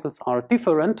antiparticles are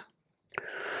different.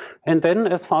 And then,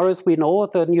 as far as we know,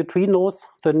 the neutrinos,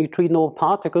 the neutrino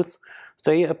particles,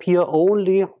 they appear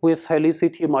only with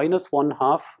helicity minus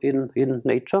 1/2 in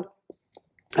nature.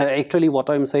 Actually, what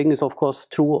I'm saying is, of course,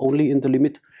 true only in the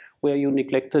limit where you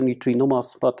neglect the neutrino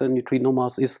mass, but the neutrino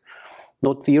mass is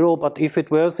not 0. But if it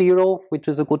were 0, which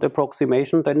is a good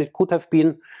approximation, then it could have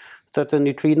been that the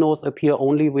neutrinos appear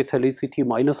only with helicity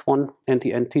minus 1 and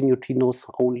the antineutrinos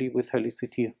only with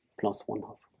helicity plus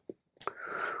 1/2.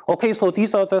 Okay, so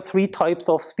these are the 3 types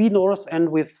of spinors, and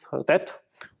with that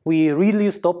we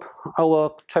really stop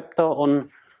our chapter on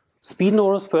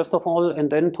spinors first of all, and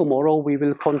then tomorrow we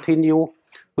will continue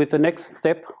with the next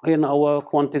step in our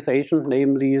quantization,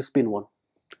 namely spin 1.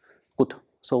 Good.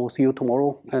 So see you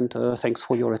tomorrow, and thanks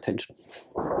for your attention.